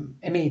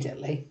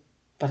immediately.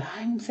 But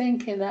I'm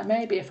thinking that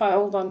maybe if I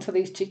hold on to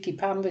these Cheeky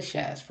Panda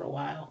shares for a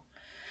while,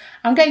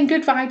 I'm getting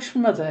good vibes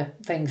from other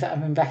things that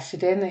I've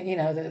invested in. You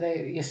know,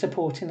 that you're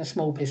supporting a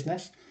small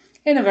business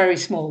in a very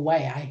small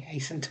way, I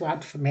hasten to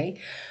add, for me.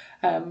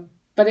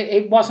 But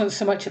it wasn't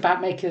so much about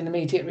making an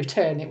immediate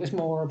return. It was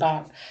more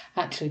about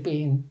actually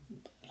being,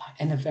 like,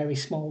 in a very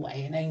small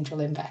way, an angel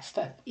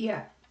investor.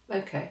 Yeah.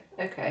 Okay.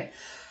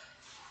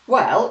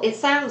 Well, it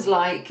sounds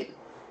like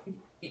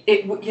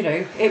it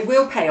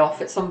will pay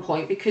off at some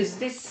point, because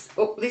this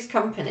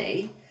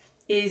company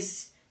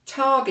is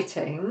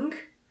targeting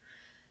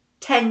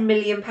 £10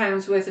 million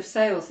worth of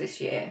sales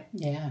this year.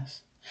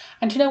 Yes.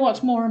 And you know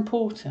what's more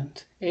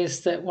important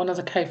is that one of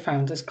the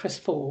co-founders, Chris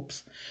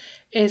Forbes,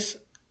 is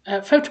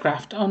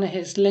photographed on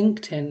his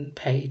LinkedIn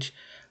page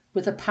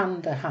with a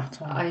panda hat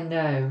on. I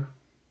know.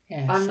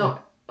 Yes.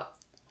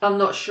 I'm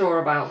not sure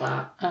about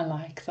that. I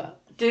like that.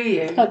 Do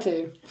you? I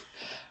do.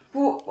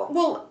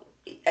 Well,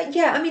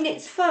 yeah. I mean,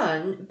 it's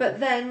fun, but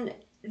then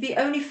the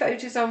only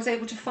photos I was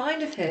able to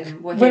find of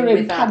him were him in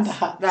with panda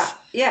hats.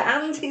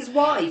 And his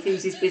wife,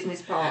 who's his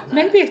business partner.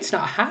 Maybe it's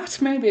not a hat.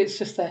 Maybe it's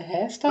just their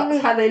hairstyle.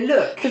 That's how they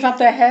look. They've had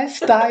their hair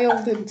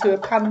styled into a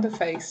panda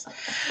face.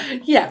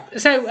 Yeah.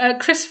 So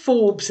Chris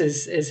Forbes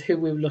is who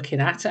we were looking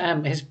at.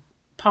 His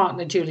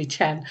partner Julie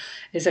Chen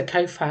is a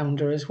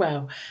co-founder as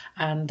well.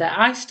 And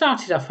I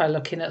started off by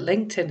looking at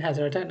LinkedIn,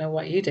 Heather. I don't know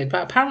what you did,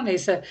 but apparently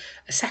it's a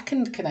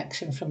second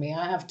connection for me.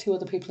 I have two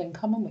other people in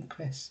common with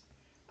Chris.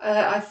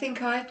 I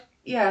think I'd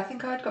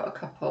got a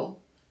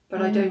couple,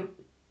 but I don't.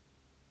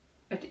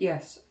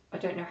 Yes, I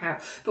don't know how.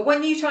 But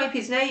when you type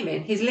his name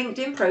in, his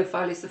LinkedIn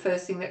profile is the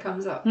first thing that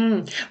comes up.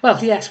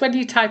 Well, yes, when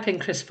you type in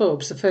Chris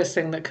Forbes, the first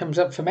thing that comes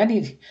up for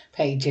many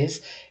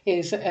pages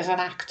is as an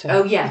actor.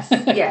 Oh, yes,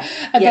 yeah.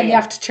 And then you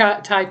have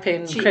to type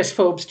in Chris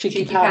Forbes,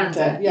 Cheeky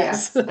Panda.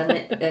 Yes. Yeah.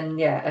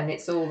 and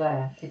it's all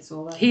there. It's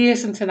all there. He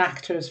isn't an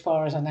actor as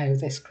far as I know,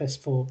 this Chris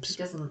Forbes.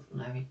 He doesn't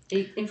know.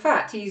 In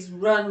fact, he's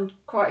run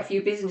quite a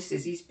few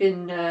businesses. He's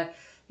been...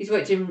 he's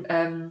worked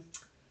in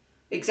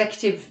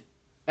executive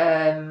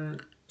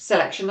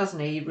selection,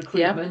 hasn't he?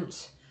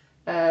 Recruitment.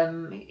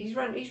 Yeah. He's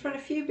run a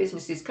few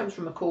businesses. Comes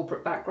from a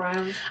corporate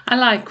background. I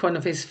like one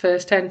of his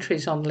first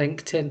entries on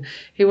LinkedIn.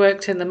 He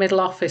worked in the middle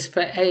office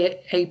for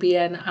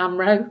ABN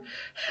AMRO,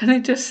 and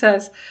it just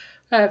says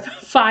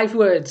 5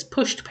 words: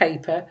 pushed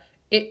paper.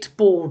 It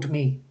bored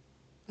me.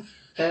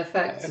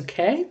 Perfect.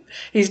 Okay.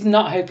 He's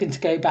not hoping to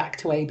go back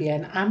to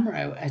ABN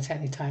AMRO at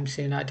any time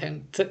soon, I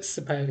don't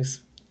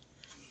suppose.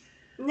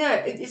 No,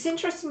 it's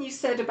interesting you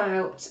said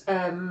about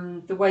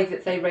the way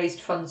that they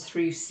raised funds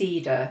through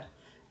Cedar,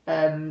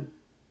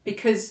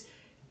 because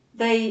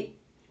they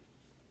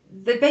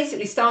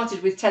basically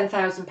started with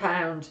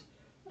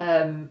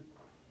 £10,000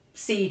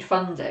 seed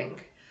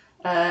funding,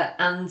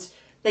 and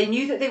they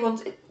knew that they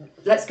wanted.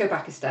 Let's go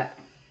back a step.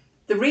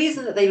 The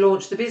reason that they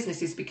launched the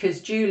business is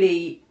because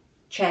Julie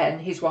Chen,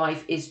 his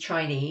wife, is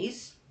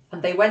Chinese,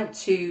 and they went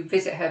to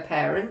visit her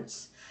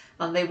parents,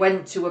 and they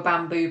went to a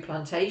bamboo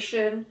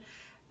plantation.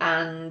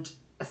 And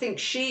I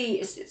think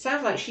it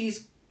sounds like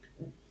she's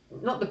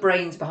not the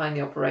brains behind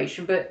the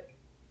operation, but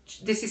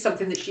this is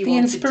something that she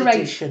wanted to do.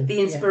 The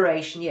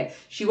inspiration, yeah.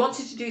 She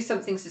wanted to do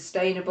something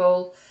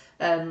sustainable.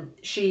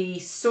 She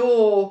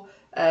saw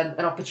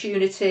an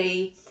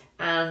opportunity,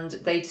 and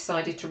they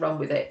decided to run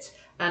with it.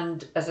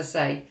 And as I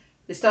say,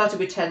 they started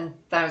with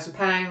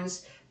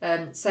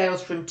 £10,000,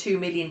 sales from 2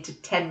 million to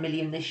 10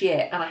 million this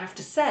year. And I have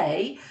to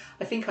say,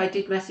 I think I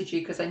did message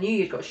you because I knew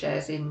you'd got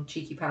shares in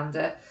Cheeky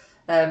Panda.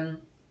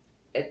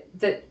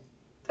 That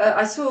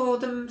I saw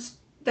them.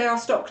 They are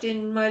stocked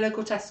in my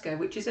local Tesco,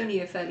 which is only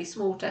a fairly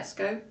small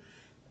Tesco.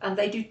 and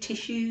they do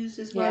tissues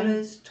as well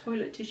as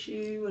toilet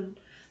tissue, and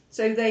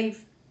so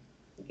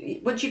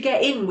once you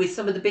get in with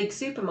some of the big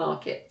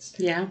supermarkets,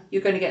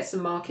 you're going to get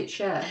some market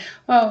share.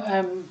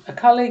 Well, a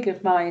colleague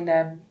of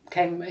mine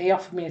came. He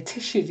offered me a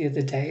tissue the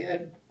other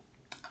day.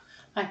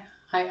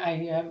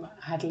 I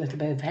had a little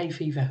bit of hay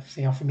fever,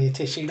 so he offered me a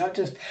tissue, not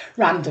just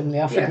randomly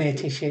offered me a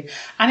tissue.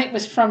 And it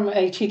was from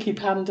a Cheeky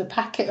Panda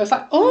packet. I was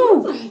like,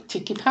 oh,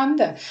 Cheeky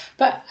Panda.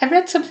 But I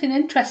read something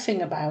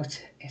interesting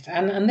about it,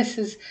 and this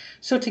is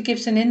sort of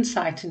gives an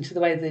insight into the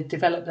way they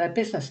develop their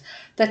business.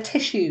 Their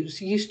tissues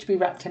used to be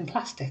wrapped in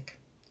plastic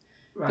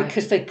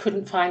because they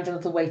couldn't find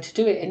another way to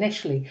do it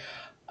initially.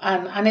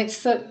 And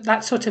it's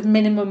that sort of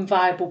minimum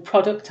viable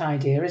product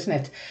idea, isn't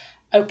it?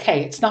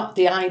 Okay, it's not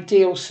the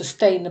ideal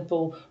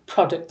sustainable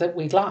product that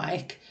we'd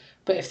like,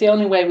 but if the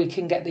only way we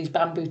can get these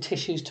bamboo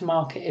tissues to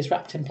market is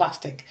wrapped in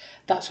plastic,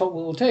 that's what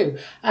we'll do.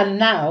 And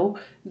now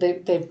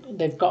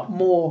they've got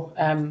more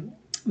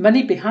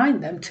money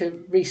behind them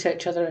to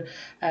research other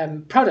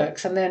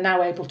products, and they're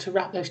now able to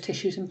wrap those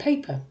tissues in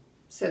paper.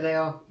 So they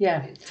are.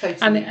 Yeah.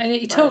 Totally. And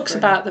he talks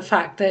about the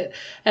fact that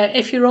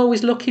if you're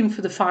always looking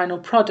for the final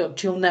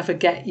product, you'll never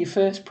get your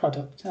first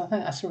product. I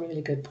think that's a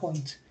really good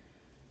point.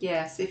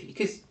 Yes,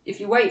 because if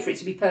you wait for it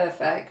to be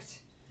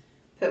perfect,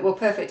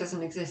 perfect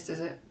doesn't exist,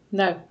 does it?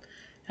 No,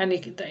 and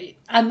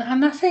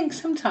I think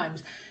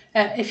sometimes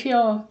if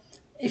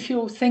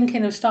you're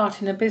thinking of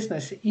starting a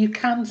business, you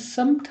can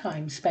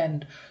sometimes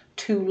spend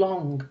too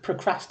long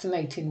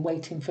procrastinating,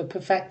 waiting for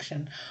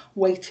perfection,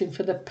 waiting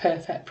for the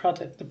perfect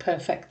product, the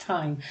perfect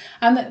time,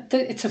 and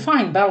it's a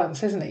fine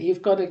balance, isn't it?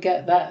 You've got to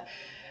get that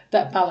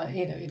balance.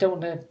 You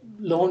don't want to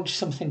launch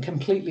something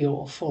completely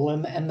awful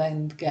and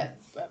then get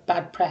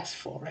bad press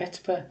for it,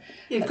 but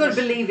you've got to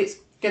believe it's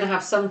going to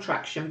have some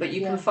traction, but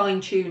you can fine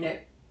tune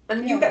it,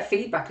 and you'll get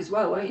feedback as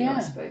well, won't you? I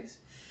suppose.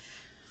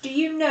 Do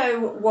you know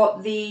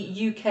what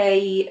the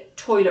UK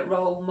toilet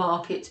roll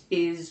market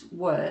is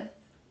worth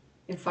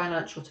in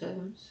financial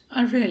terms?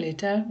 I really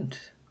don't.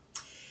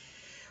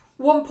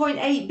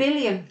 1.8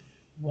 billion.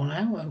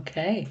 Wow.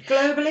 Okay.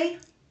 Globally?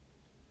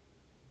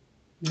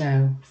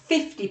 No.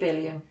 50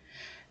 billion.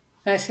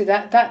 Now, see,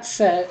 that's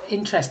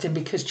interesting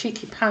because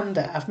Cheeky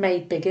Panda have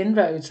made big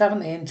inroads, haven't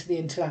they, into the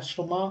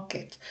international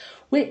market,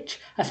 which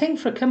I think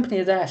for a company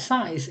of their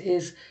size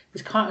is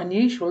quite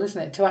unusual,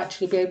 isn't it, to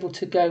actually be able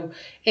to go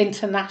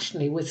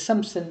internationally with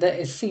something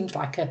that seems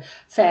like a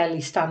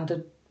fairly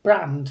standard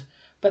brand.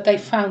 But they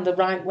found the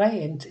right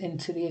way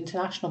into the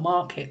international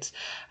markets,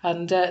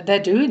 and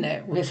they're doing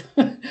it with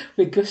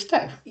with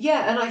gusto.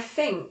 Yeah, and I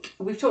think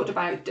we've talked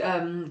about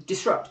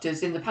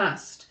disruptors in the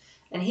past.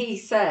 And he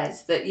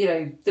says that,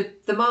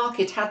 the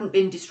market hadn't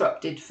been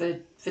disrupted for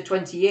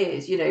 20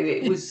 years.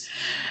 It was...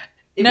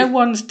 No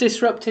one's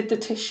disrupted the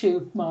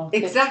tissue market.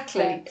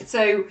 Exactly.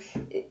 So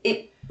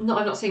I'm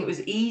not saying it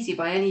was easy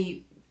by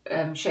any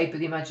shape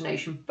of the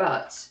imagination,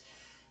 but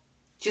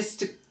just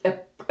to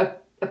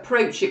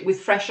approach it with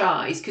fresh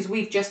eyes, because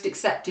we've just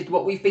accepted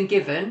what we've been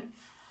given,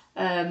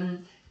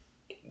 on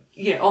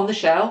the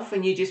shelf,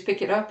 and you just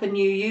pick it up and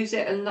you use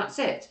it and that's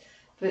it.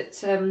 But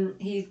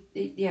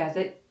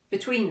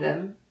between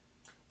them,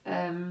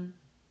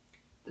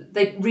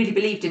 they really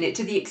believed in it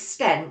to the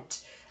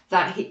extent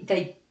that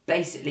they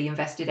basically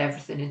invested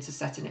everything into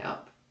setting it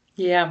up.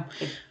 Yeah.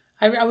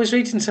 I was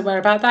reading somewhere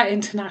about that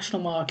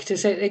international market.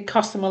 It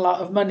cost them a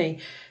lot of money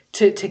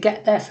to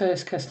get their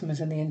first customers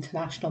in the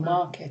international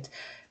market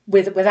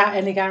without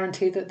any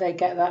guarantee that they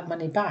get that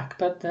money back.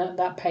 But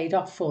that paid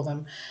off for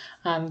them.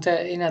 And,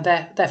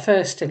 their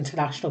first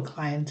international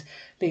client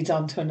leads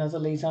on to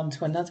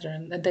another,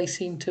 and they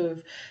seem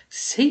to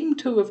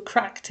have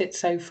cracked it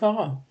so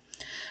far.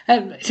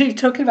 So you're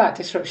talking about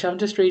disruption. I'm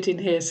just reading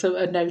here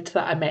a note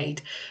that I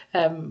made,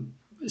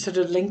 sort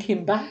of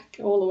linking back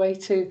all the way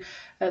to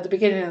the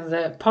beginning of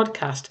the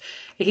podcast.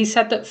 He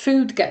said that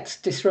food gets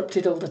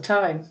disrupted all the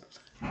time.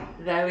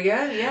 There we go.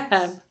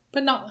 Yes.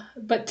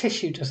 But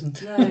tissue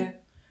doesn't.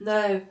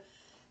 No.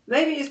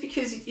 Maybe it's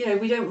because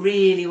we don't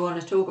really want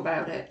to talk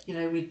about it.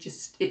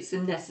 It's a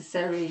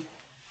necessary.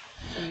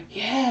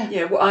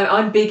 Yeah. Well,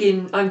 I'm big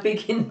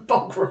in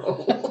bog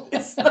roll.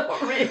 It's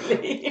not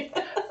really.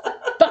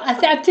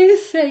 But I do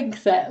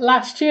think that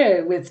last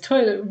year with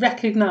toilet,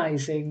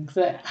 recognising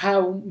that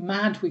how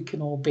mad we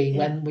can all be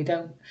when we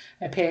don't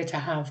appear to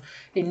have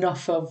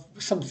enough of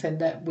something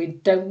that we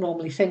don't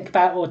normally think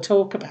about or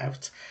talk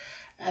about,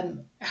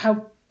 and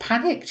how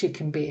panicked you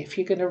can be if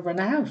you're going to run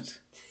out.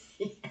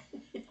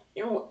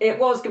 It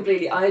was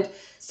completely... I'd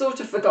sort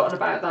of forgotten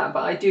about that,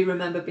 but I do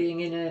remember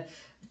being in a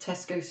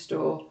Tesco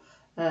store,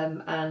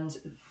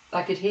 and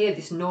I could hear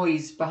this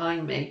noise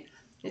behind me.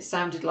 It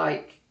sounded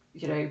like,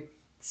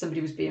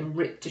 somebody was being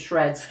ripped to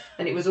shreds,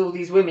 and it was all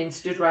these women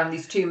stood around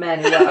these two men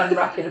who were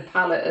unwrapping a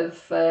pallet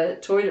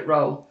of toilet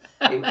roll.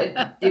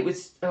 It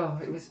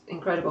was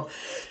incredible.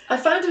 I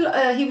found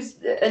he was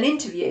an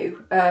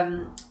interview,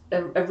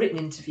 a written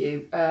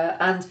interview,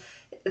 and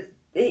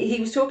he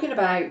was talking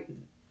about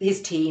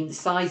his team, the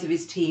size of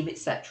his team,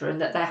 etc., and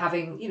that they're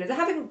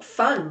having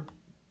fun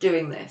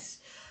doing this.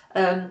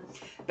 But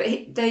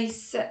they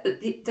said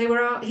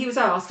that he was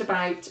asked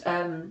about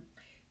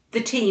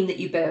the team that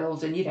you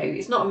build, and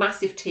it's not a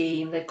massive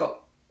team. They've got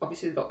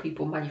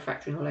people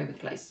manufacturing all over the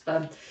place.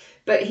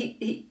 But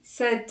he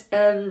said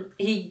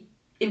he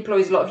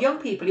employs a lot of young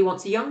people. He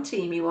wants a young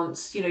team. He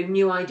wants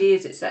new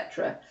ideas,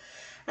 etc.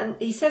 And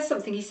he says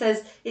something. He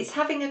says it's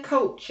having a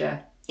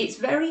culture. It's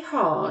very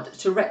hard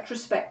to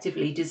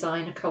retrospectively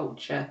design a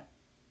culture.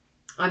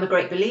 I'm a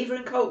great believer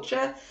in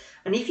culture,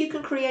 and if you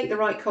can create the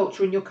right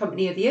culture in your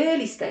company at the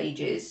early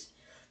stages,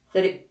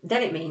 then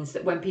it means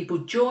that when people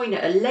join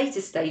at a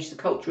later stage, the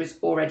culture is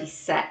already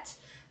set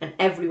and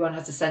everyone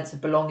has a sense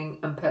of belonging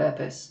and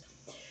purpose.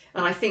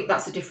 And I think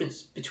that's the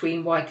difference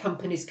between why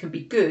companies can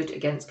be good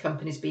against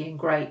companies being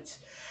great.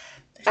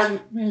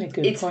 And really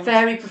good it's point.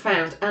 very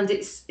profound. And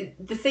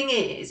the thing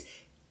is,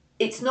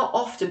 it's not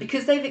often,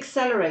 because they've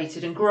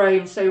accelerated and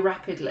grown so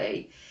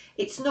rapidly,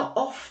 it's not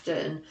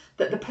often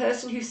that the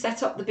person who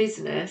set up the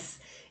business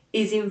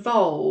is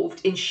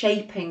involved in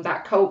shaping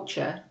that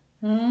culture.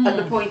 At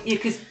the point,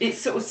 because it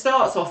sort of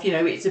starts off,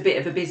 it's a bit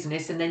of a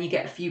business, and then you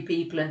get a few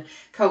people and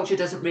culture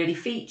doesn't really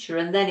feature,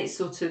 and then it's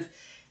sort of,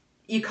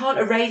 you can't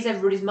erase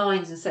everybody's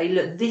minds and say,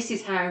 look, this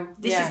is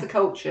the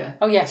culture.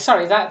 Oh yeah,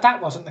 sorry, that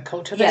wasn't the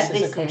culture. This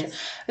is the culture.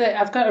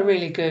 I've got a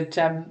really good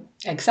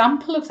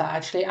example of that,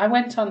 actually. I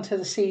went onto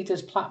the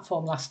Cedars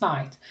platform last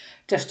night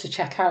just to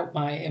check out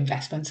my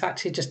investments,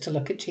 actually just to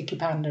look at Cheeky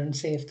Panda and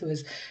see if there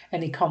was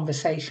any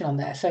conversation on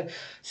there. So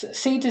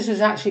Cedars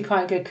is actually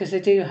quite good because they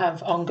do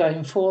have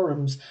ongoing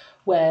forums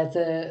where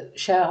the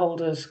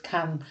shareholders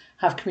can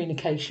have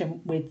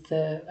communication with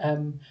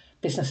the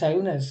business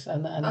owners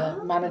and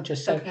the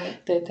managers. So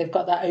they've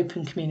got that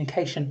open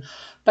communication.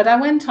 But I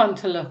went on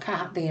to look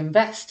at the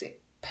invest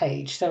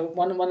page. So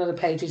one of the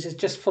pages is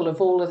just full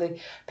of all of the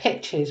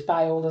pitches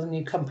by all of the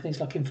new companies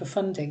looking for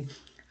funding.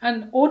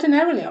 And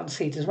ordinarily on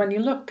Cedars, when you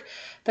look,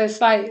 they're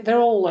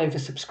all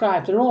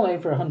oversubscribed. They're all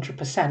over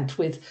 100%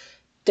 with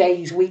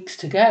days, weeks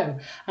to go.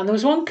 And there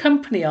was one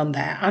company on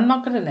there, I'm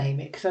not going to name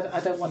it because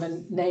I don't want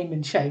to name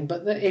and shame,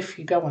 but if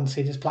you go on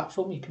Cedars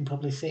platform, you can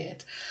probably see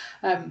it.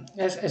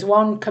 There's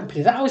one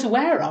company that I was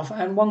aware of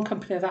and one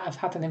company that I've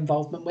had an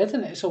involvement with,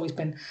 and it's always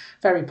been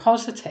very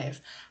positive.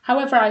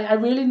 However, I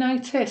really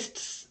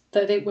noticed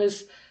that it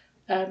was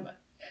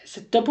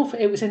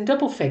it was in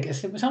double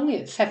figures. It was only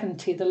at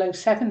the low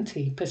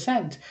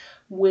 70%,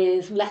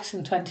 with less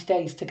than 20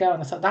 days to go,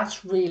 and I thought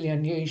that's really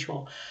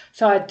unusual.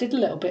 So I did a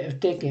little bit of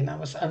digging. I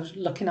was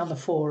looking on the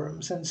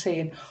forums and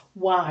seeing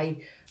why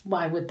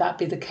would that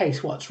be the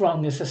case? What's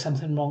wrong? Is there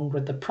something wrong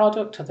with the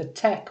product or the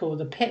tech or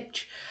the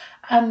pitch?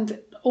 And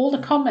all the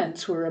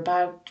comments were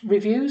about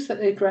reviews that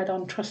they'd read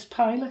on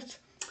Trustpilot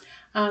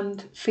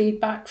and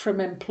feedback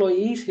from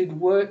employees who'd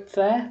worked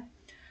there.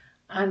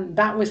 And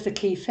that was the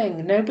key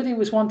thing. Nobody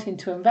was wanting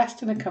to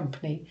invest in a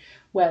company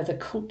where the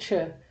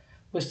culture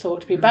was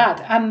thought to be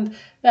bad. And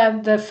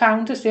the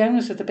founders, the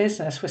owners of the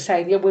business were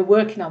saying, yeah, we're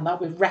working on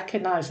that. We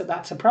recognise that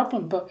that's a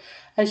problem. But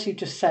as you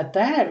just said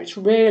there, it's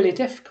really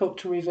difficult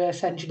to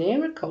reverse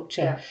engineer a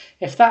culture.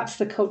 If that's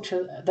the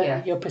culture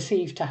that you're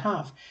perceived to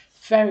have.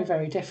 Very,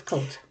 very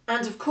difficult.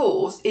 And of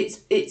course,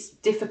 it's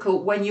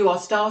difficult when you are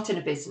starting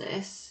a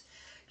business.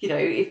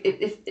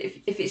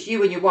 If it's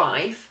you and your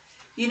wife,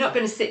 you're not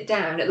going to sit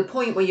down at the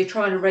point where you're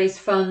trying to raise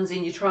funds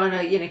and you're trying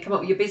to, come up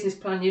with your business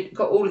plan. You've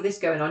got all of this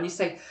going on. You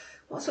say,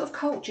 what sort of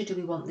culture do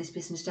we want this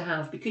business to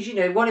have? Because,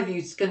 one of you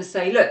is going to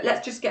say, look,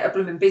 let's just get a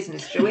blooming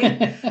business, shall we?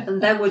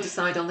 And then we'll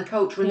decide on the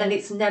culture. And then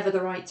it's never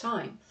the right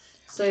time.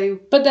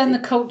 But then the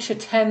culture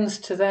tends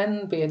to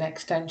then be an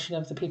extension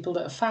of the people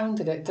that have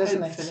founded it,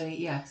 doesn't it? Hopefully,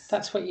 yes.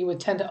 That's what you would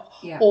tend to,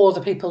 or the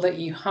people that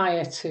you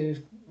hire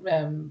to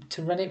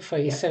run it for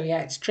you. So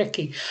it's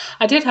tricky.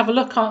 I did have a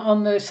look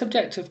on the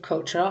subject of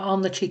culture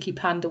on the Cheeky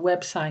Panda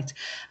website,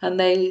 and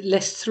they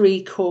list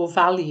 3 core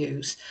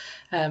values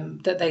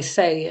that they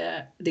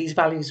say these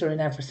values are in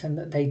everything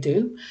that they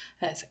do.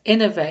 It's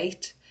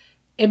innovate,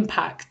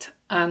 impact,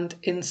 and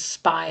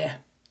inspire.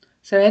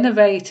 So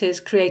innovate is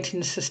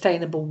creating a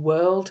sustainable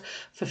world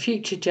for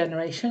future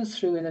generations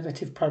through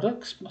innovative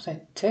products. I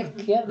think tick,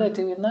 they're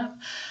doing that.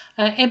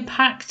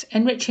 Impact,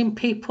 enriching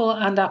people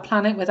and our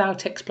planet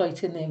without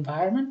exploiting the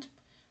environment.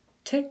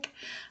 Tick.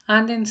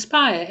 And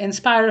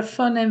inspire a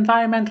fun,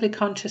 environmentally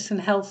conscious and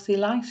healthy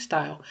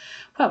lifestyle.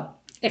 Well,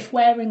 if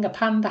wearing a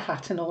panda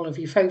hat in all of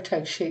your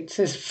photo shoots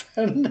is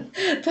fun,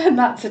 then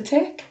that's a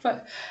tick.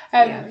 But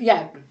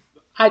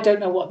I don't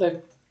know what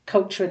the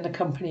culture in the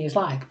company is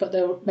like, but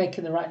they're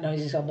making the right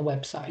noises on the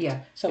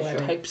website. So I'd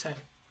hope so.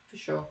 For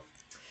sure.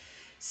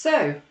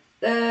 So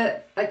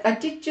I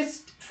did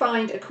just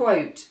find a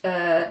quote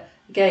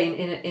again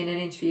in an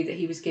interview that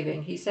he was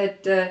giving. He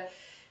said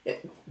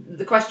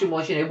the question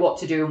was, what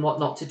to do and what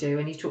not to do,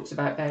 and he talks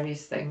about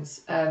various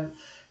things.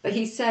 But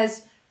he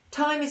says,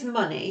 time is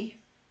money,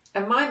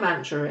 and my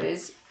mantra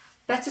is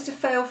better to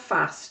fail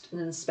fast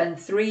than spend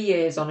 3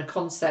 years on a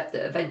concept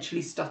that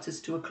eventually stutters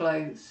to a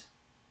close.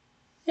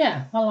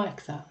 Yeah, I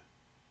like that.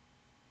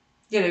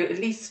 At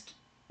least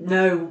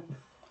no.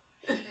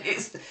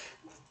 It's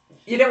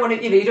You don't want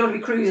to, you don't want to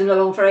be cruising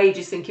along for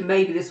ages thinking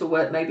maybe this will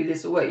work, maybe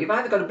this will work. You've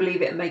either got to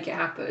believe it and make it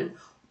happen,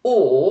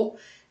 or,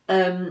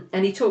 and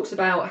he talks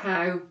about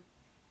how,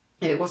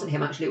 it wasn't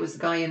him actually, it was the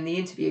guy in the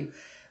interview.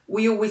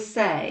 We always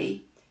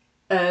say,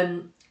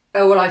 oh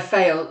well, I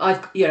failed. I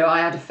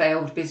had a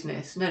failed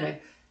business. No,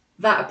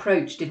 that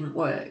approach didn't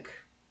work.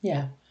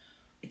 Yeah.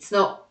 It's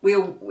not. We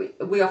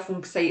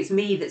often say it's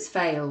me that's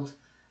failed.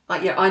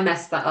 Like, I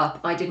messed that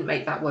up. I didn't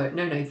make that work.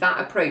 No, that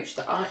approach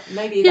that I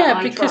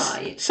because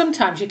tried.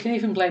 Sometimes you can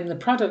even blame the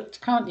product,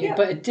 can't you? Yeah.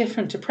 But a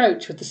different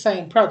approach with the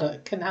same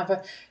product can have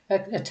a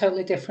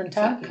totally different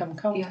outcome,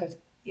 can't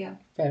it? Yeah.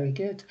 Very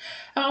good.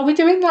 Are we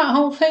doing that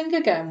whole thing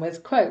again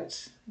with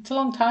quotes? It's a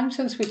long time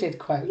since we did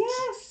quotes.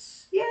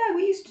 Yes. Yeah,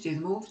 we used to do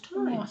them all the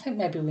time. I think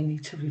maybe we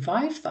need to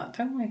revive that,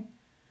 don't we?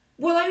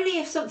 Well, only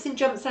if something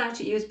jumps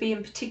out at you as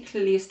being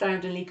particularly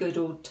astoundingly good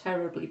or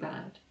terribly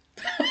bad.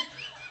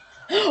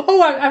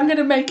 Oh, I'm going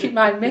to make it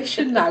my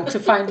mission now to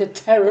find a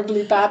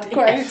terribly bad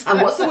quote. Yeah.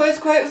 And what's the worst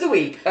quote of the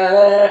week?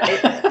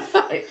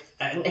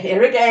 And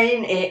here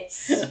again,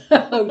 it's...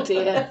 Oh,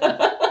 dear.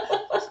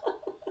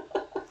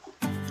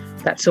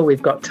 That's all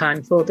we've got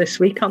time for this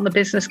week on the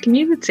Business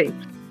Community.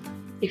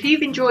 If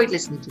you've enjoyed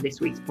listening to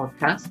this week's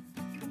podcast,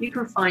 you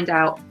can find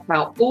out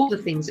about all the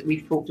things that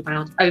we've talked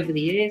about over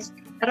the years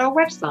at our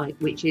website,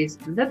 which is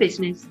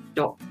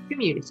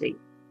thebusiness.community.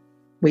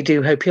 We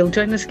do hope you'll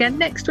join us again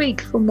next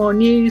week for more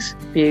news,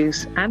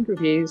 views and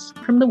reviews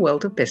from the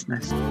world of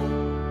business.